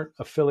 They weren't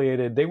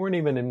affiliated. They weren't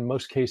even in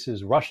most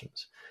cases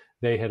Russians.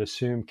 They had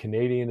assumed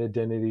Canadian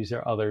identities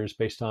or others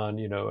based on,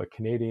 a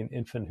Canadian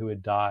infant who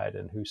had died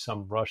and who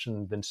some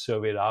Russian then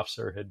Soviet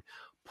officer had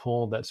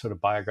pulled that sort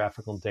of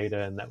biographical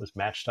data, and that was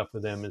matched up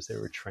with them as they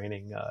were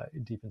training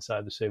deep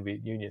inside the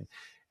Soviet Union.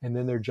 And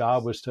then their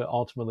job was to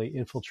ultimately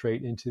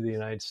infiltrate into the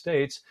United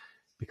States,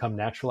 become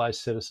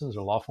naturalized citizens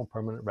or lawful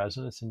permanent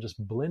residents, and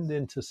just blend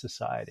into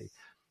society.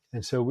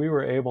 And so we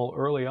were able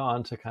early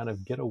on to kind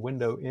of get a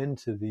window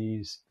into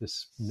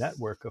this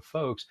network of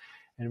folks.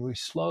 And we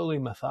slowly,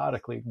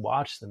 methodically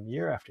watched them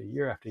year after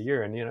year after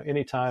year. And,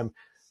 anytime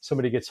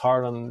somebody gets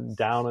down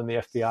on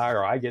the FBI,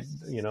 or I get,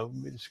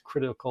 is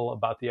critical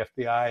about the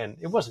FBI, and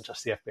it wasn't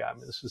just the FBI.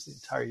 This was the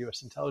entire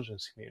U.S.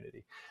 intelligence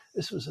community.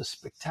 This was a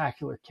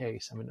spectacular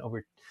case.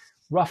 Over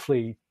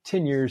roughly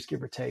 10 years,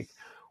 give or take,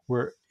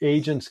 where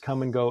agents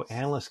come and go,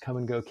 analysts come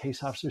and go,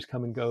 case officers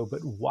come and go,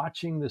 but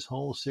watching this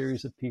whole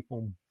series of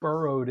people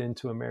burrowed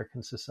into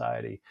American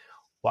society,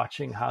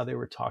 watching how they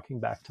were talking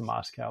back to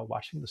Moscow,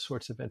 watching the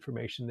sorts of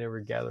information they were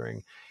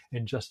gathering,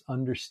 and just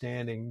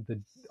understanding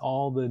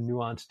all the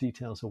nuanced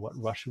details of what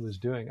Russia was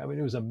doing.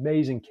 It was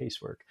amazing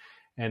casework.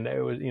 And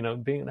it was,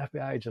 being an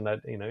FBI agent, that,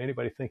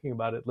 anybody thinking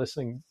about it,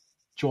 listening,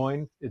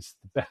 join. It's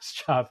the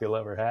best job you'll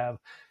ever have.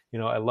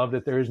 I love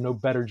that there is no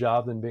better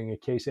job than being a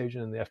case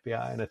agent in the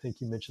FBI. And I think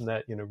you mentioned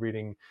that,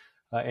 reading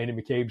Andy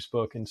McCabe's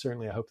book. And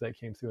certainly I hope that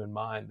came through in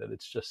mine, that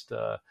it's just,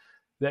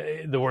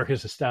 the work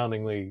is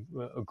astoundingly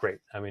great.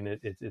 I mean,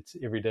 it's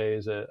every day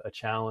is a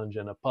challenge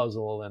and a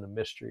puzzle and a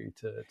mystery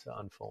to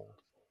unfold.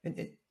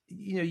 And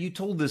you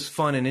told this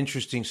fun and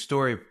interesting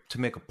story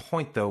to make a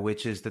point, though,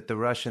 which is that the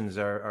Russians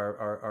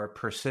are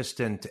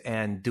persistent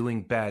and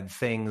doing bad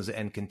things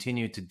and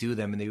continue to do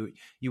them. And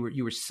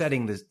you were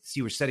setting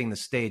the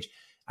stage.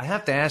 I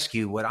have to ask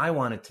you what I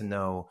wanted to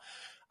know.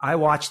 I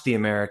watched The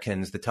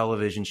Americans, the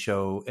television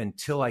show,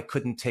 until I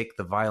couldn't take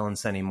the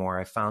violence anymore.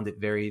 I found it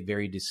very,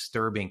 very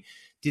disturbing.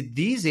 Did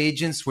these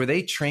agents, were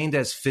they trained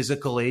as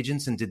physical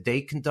agents, and did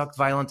they conduct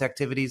violent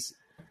activities?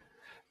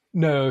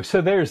 No,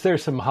 so there's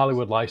some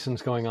Hollywood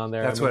license going on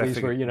there. That's I mean, what I these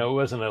figured. were, it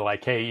wasn't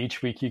like, hey,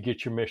 each week you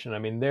get your mission. I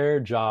mean,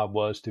 their job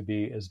was to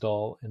be as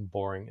dull and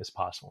boring as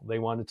possible. They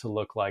wanted to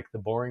look like the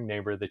boring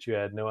neighbor that you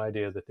had no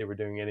idea that they were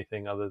doing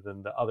anything other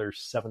than the other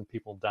 7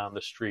 people down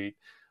the street,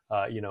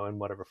 in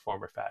whatever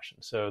form or fashion.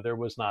 So there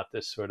was not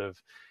this sort of,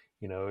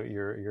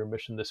 your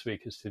mission this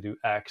week is to do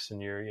X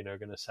and you're,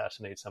 going to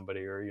assassinate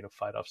somebody or,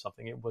 fight off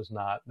something. It was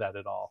not that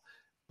at all.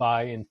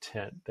 By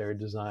intent, their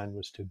design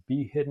was to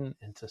be hidden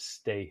and to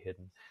stay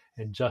hidden,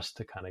 and just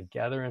to kind of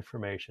gather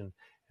information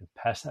and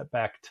pass that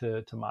back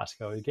to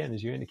Moscow. Again,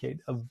 as you indicate,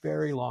 a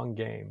very long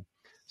game.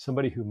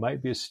 Somebody who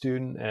might be a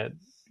student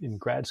in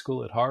grad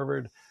school at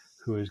Harvard,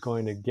 who is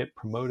going to get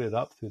promoted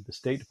up through the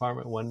State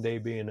Department one day,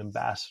 be an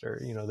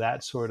ambassador,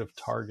 that sort of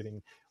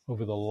targeting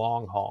over the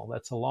long haul.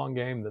 That's a long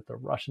game that the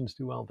Russians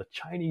do well. The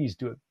Chinese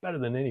do it better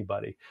than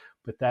anybody,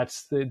 but that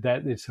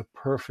is a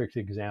perfect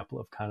example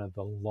of kind of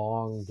the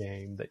long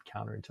game that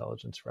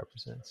counterintelligence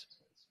represents.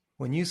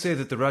 When you say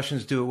that the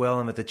Russians do it well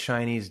and that the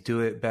Chinese do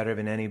it better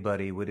than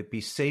anybody, would it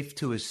be safe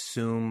to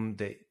assume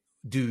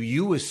do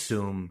you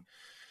assume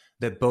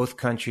that both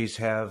countries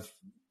have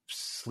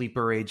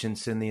sleeper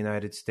agents in the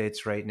United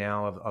States right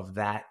now of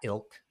that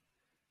ilk?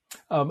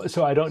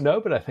 So I don't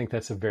know, but I think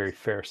that's a very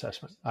fair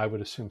assessment. I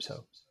would assume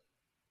so.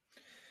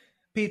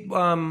 Pete,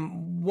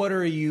 what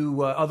are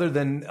you other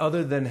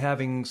than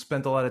having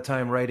spent a lot of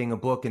time writing a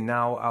book and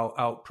now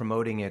out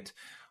promoting it?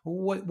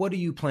 What do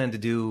you plan to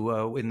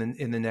do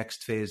in the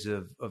next phase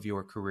of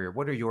your career?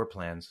 What are your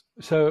plans?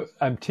 So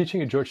I'm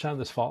teaching at Georgetown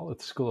this fall at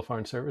the School of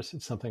Foreign Service.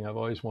 It's something I've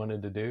always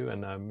wanted to do,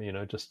 and I'm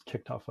just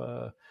kicked off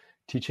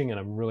teaching, and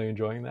I'm really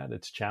enjoying that.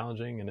 It's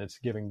challenging and it's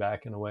giving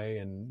back in a way,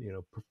 and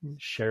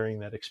sharing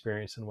that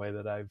experience in a way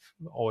that I've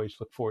always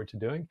looked forward to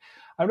doing.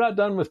 I'm not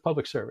done with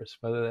public service,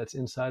 whether that's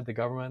inside the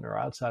government or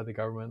outside the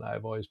government.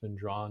 I've always been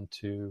drawn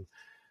to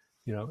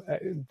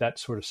that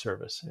sort of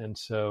service. And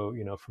so,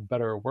 for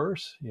better or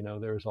worse,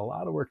 there's a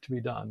lot of work to be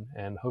done.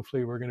 And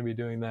hopefully we're going to be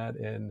doing that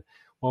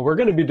we're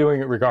going to be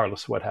doing it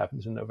regardless of what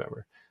happens in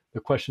November. The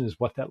question is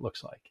what that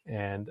looks like,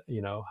 and,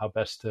 how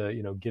best to,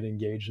 get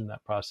engaged in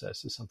that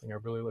process is something I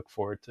really look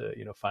forward to,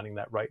 finding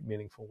that right,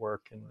 meaningful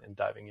work and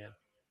diving in.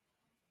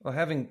 Well,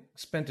 having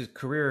spent a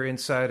career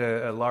inside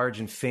a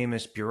large and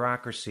famous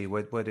bureaucracy,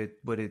 what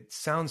it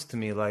sounds to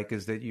me like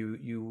is that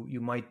you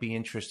might be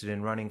interested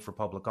in running for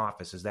public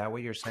office. Is that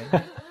what you're saying?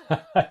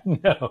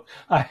 No,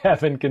 I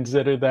haven't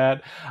considered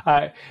that.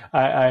 I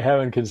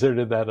haven't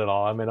considered that at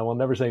all. I mean, I will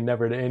never say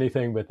never to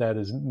anything, but that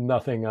is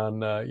nothing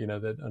on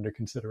that under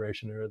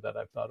consideration or that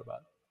I've thought about.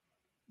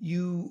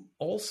 You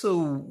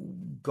also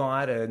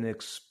got an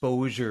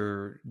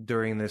exposure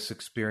during this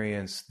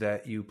experience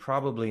that you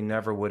probably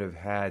never would have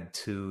had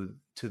to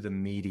the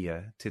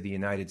media, to the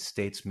United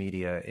States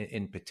media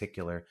in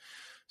particular.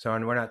 So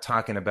we're not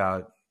talking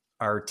about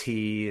RT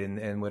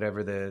and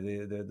whatever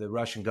the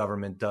Russian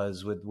government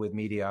does with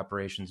media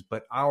operations,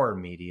 but our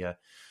media.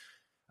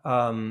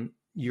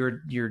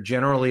 You're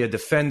generally a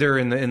defender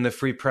in the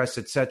free press,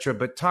 et cetera,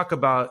 but talk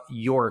about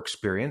your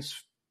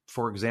experience.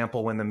 For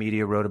example, when the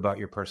media wrote about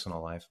your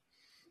personal life?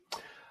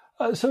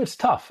 So it's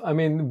tough. I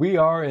mean, we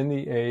are in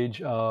the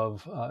age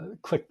of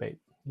clickbait.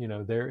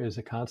 There is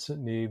a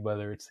constant need,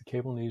 whether it's the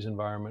cable news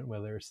environment,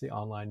 whether it's the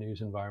online news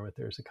environment,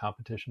 there's a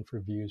competition for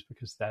views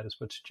because that is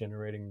what's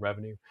generating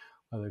revenue,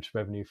 whether it's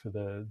revenue for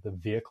the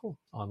vehicle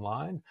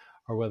online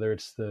or whether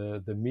it's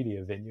the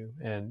media venue.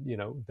 And,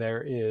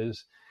 there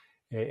is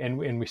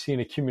and we see an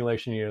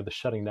accumulation, the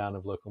shutting down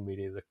of local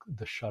media,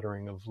 the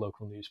shuttering of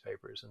local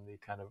newspapers, and the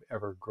kind of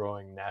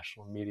ever-growing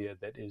national media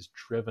that is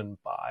driven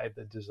by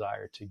the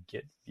desire to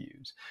get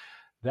views.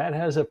 That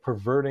has a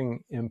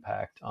perverting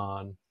impact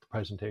on the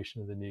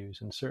presentation of the news,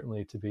 and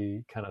certainly to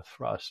be kind of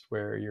thrust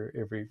where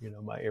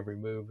my every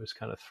move is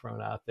kind of thrown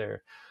out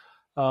there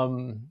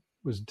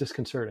was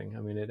disconcerting. I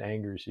mean, it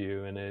angers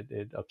you and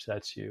it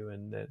upsets you,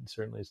 and that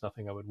certainly is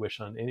nothing I would wish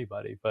on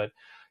anybody. But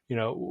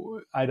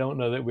I don't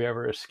know that we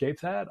ever escape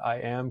that. I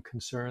am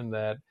concerned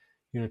that,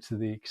 to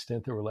the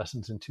extent there were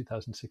lessons in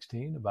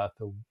 2016 about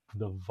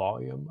the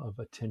volume of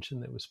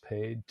attention that was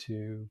paid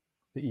to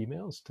the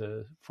emails,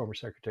 to former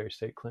Secretary of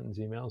State Clinton's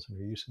emails and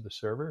her use of the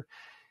server,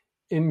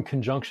 in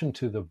conjunction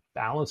to the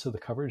balance of the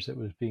coverage that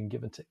was being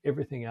given to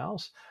everything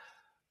else,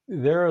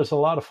 there is a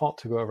lot of fault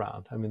to go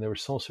around. I mean, there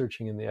was soul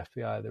searching in the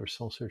FBI. There was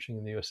soul searching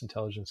in the U.S.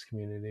 intelligence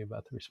community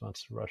about the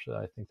response to Russia.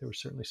 I think there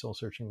was certainly soul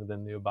searching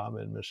within the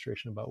Obama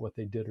administration about what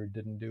they did or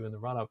didn't do in the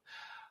run-up.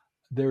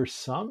 There's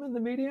some in the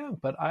media,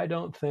 but I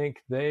don't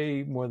think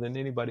they, more than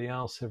anybody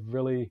else, have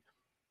really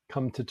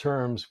come to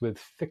terms with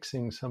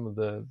fixing some of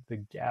the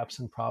gaps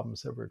and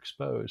problems that were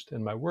exposed.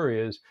 And my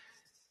worry is,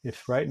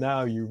 if right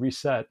now you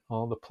reset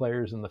all the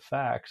players and the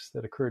facts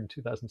that occurred in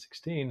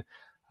 2016,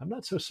 I'm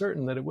not so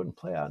certain that it wouldn't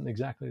play out in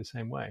exactly the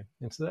same way.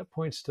 And so that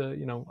points to,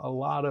 a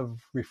lot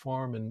of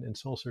reform and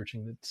soul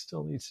searching that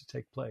still needs to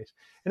take place.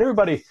 And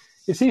everybody,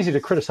 it's easy to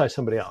criticize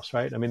somebody else,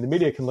 right? I mean, the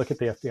media can look at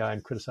the FBI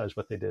and criticize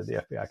what they did.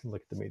 The FBI can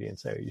look at the media and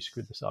say, oh, you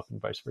screwed this up,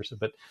 and vice versa.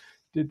 But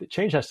the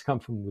change has to come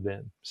from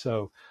within.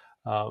 So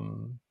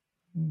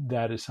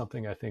that is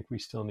something I think we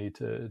still need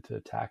to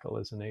tackle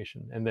as a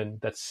nation. And then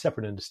that's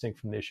separate and distinct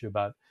from the issue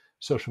about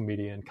social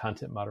media and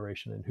content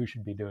moderation and who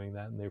should be doing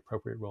that and the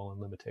appropriate role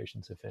and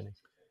limitations, if any.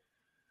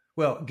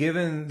 Well,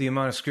 given the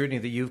amount of scrutiny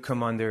that you've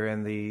come under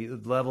and the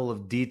level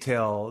of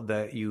detail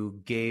that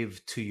you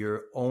gave to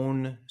your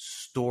own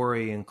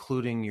story,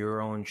 including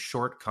your own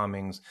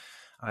shortcomings,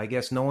 I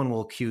guess no one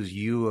will accuse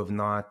you of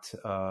not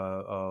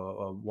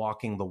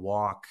walking the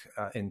walk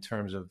in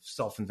terms of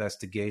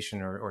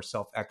self-investigation or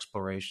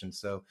self-exploration.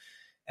 So,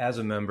 as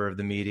a member of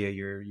the media,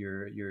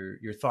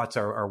 your thoughts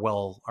are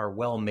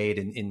well made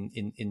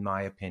in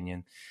my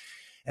opinion.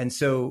 And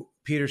so,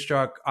 Peter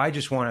Strzok, I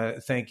just want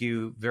to thank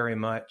you very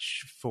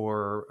much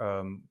for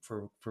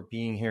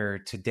being here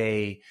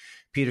today.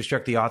 Peter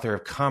Strzok, the author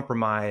of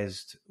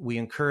Compromised. We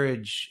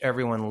encourage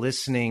everyone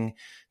listening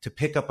to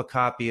pick up a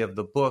copy of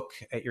the book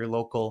at your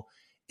local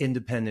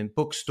independent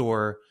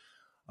bookstore.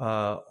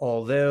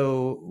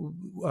 Although,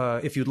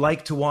 if you'd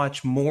like to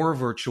watch more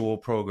virtual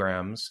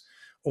programs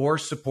or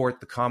support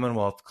the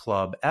Commonwealth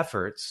Club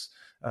efforts,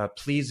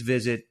 please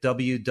visit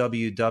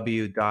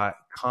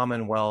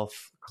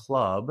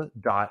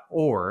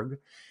www.commonwealthclub.org.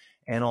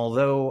 And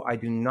although I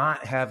do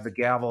not have the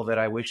gavel that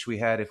I wish we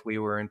had if we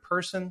were in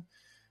person,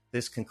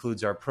 this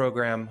concludes our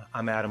program.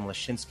 I'm Adam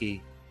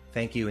Lashinsky.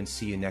 Thank you and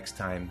see you next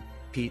time.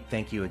 Pete,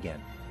 thank you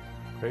again.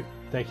 Great.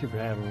 Thank you for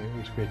having me. It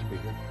was great to be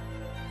here.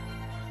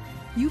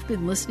 You've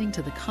been listening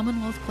to the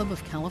Commonwealth Club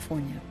of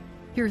California.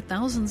 Hear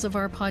thousands of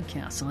our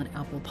podcasts on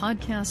Apple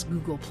Podcasts,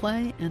 Google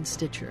Play, and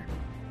Stitcher.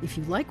 If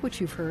you like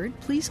what you've heard,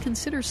 please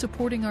consider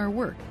supporting our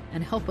work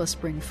and help us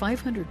bring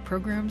 500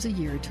 programs a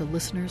year to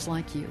listeners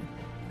like you.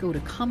 Go to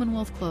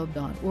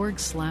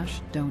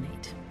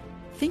commonwealthclub.org/donate.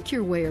 Think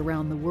your way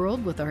around the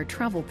world with our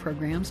travel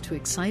programs to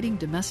exciting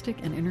domestic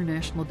and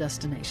international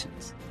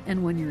destinations.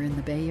 And when you're in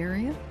the Bay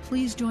Area,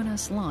 please join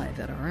us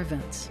live at our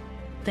events.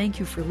 Thank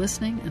you for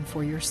listening and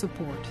for your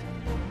support.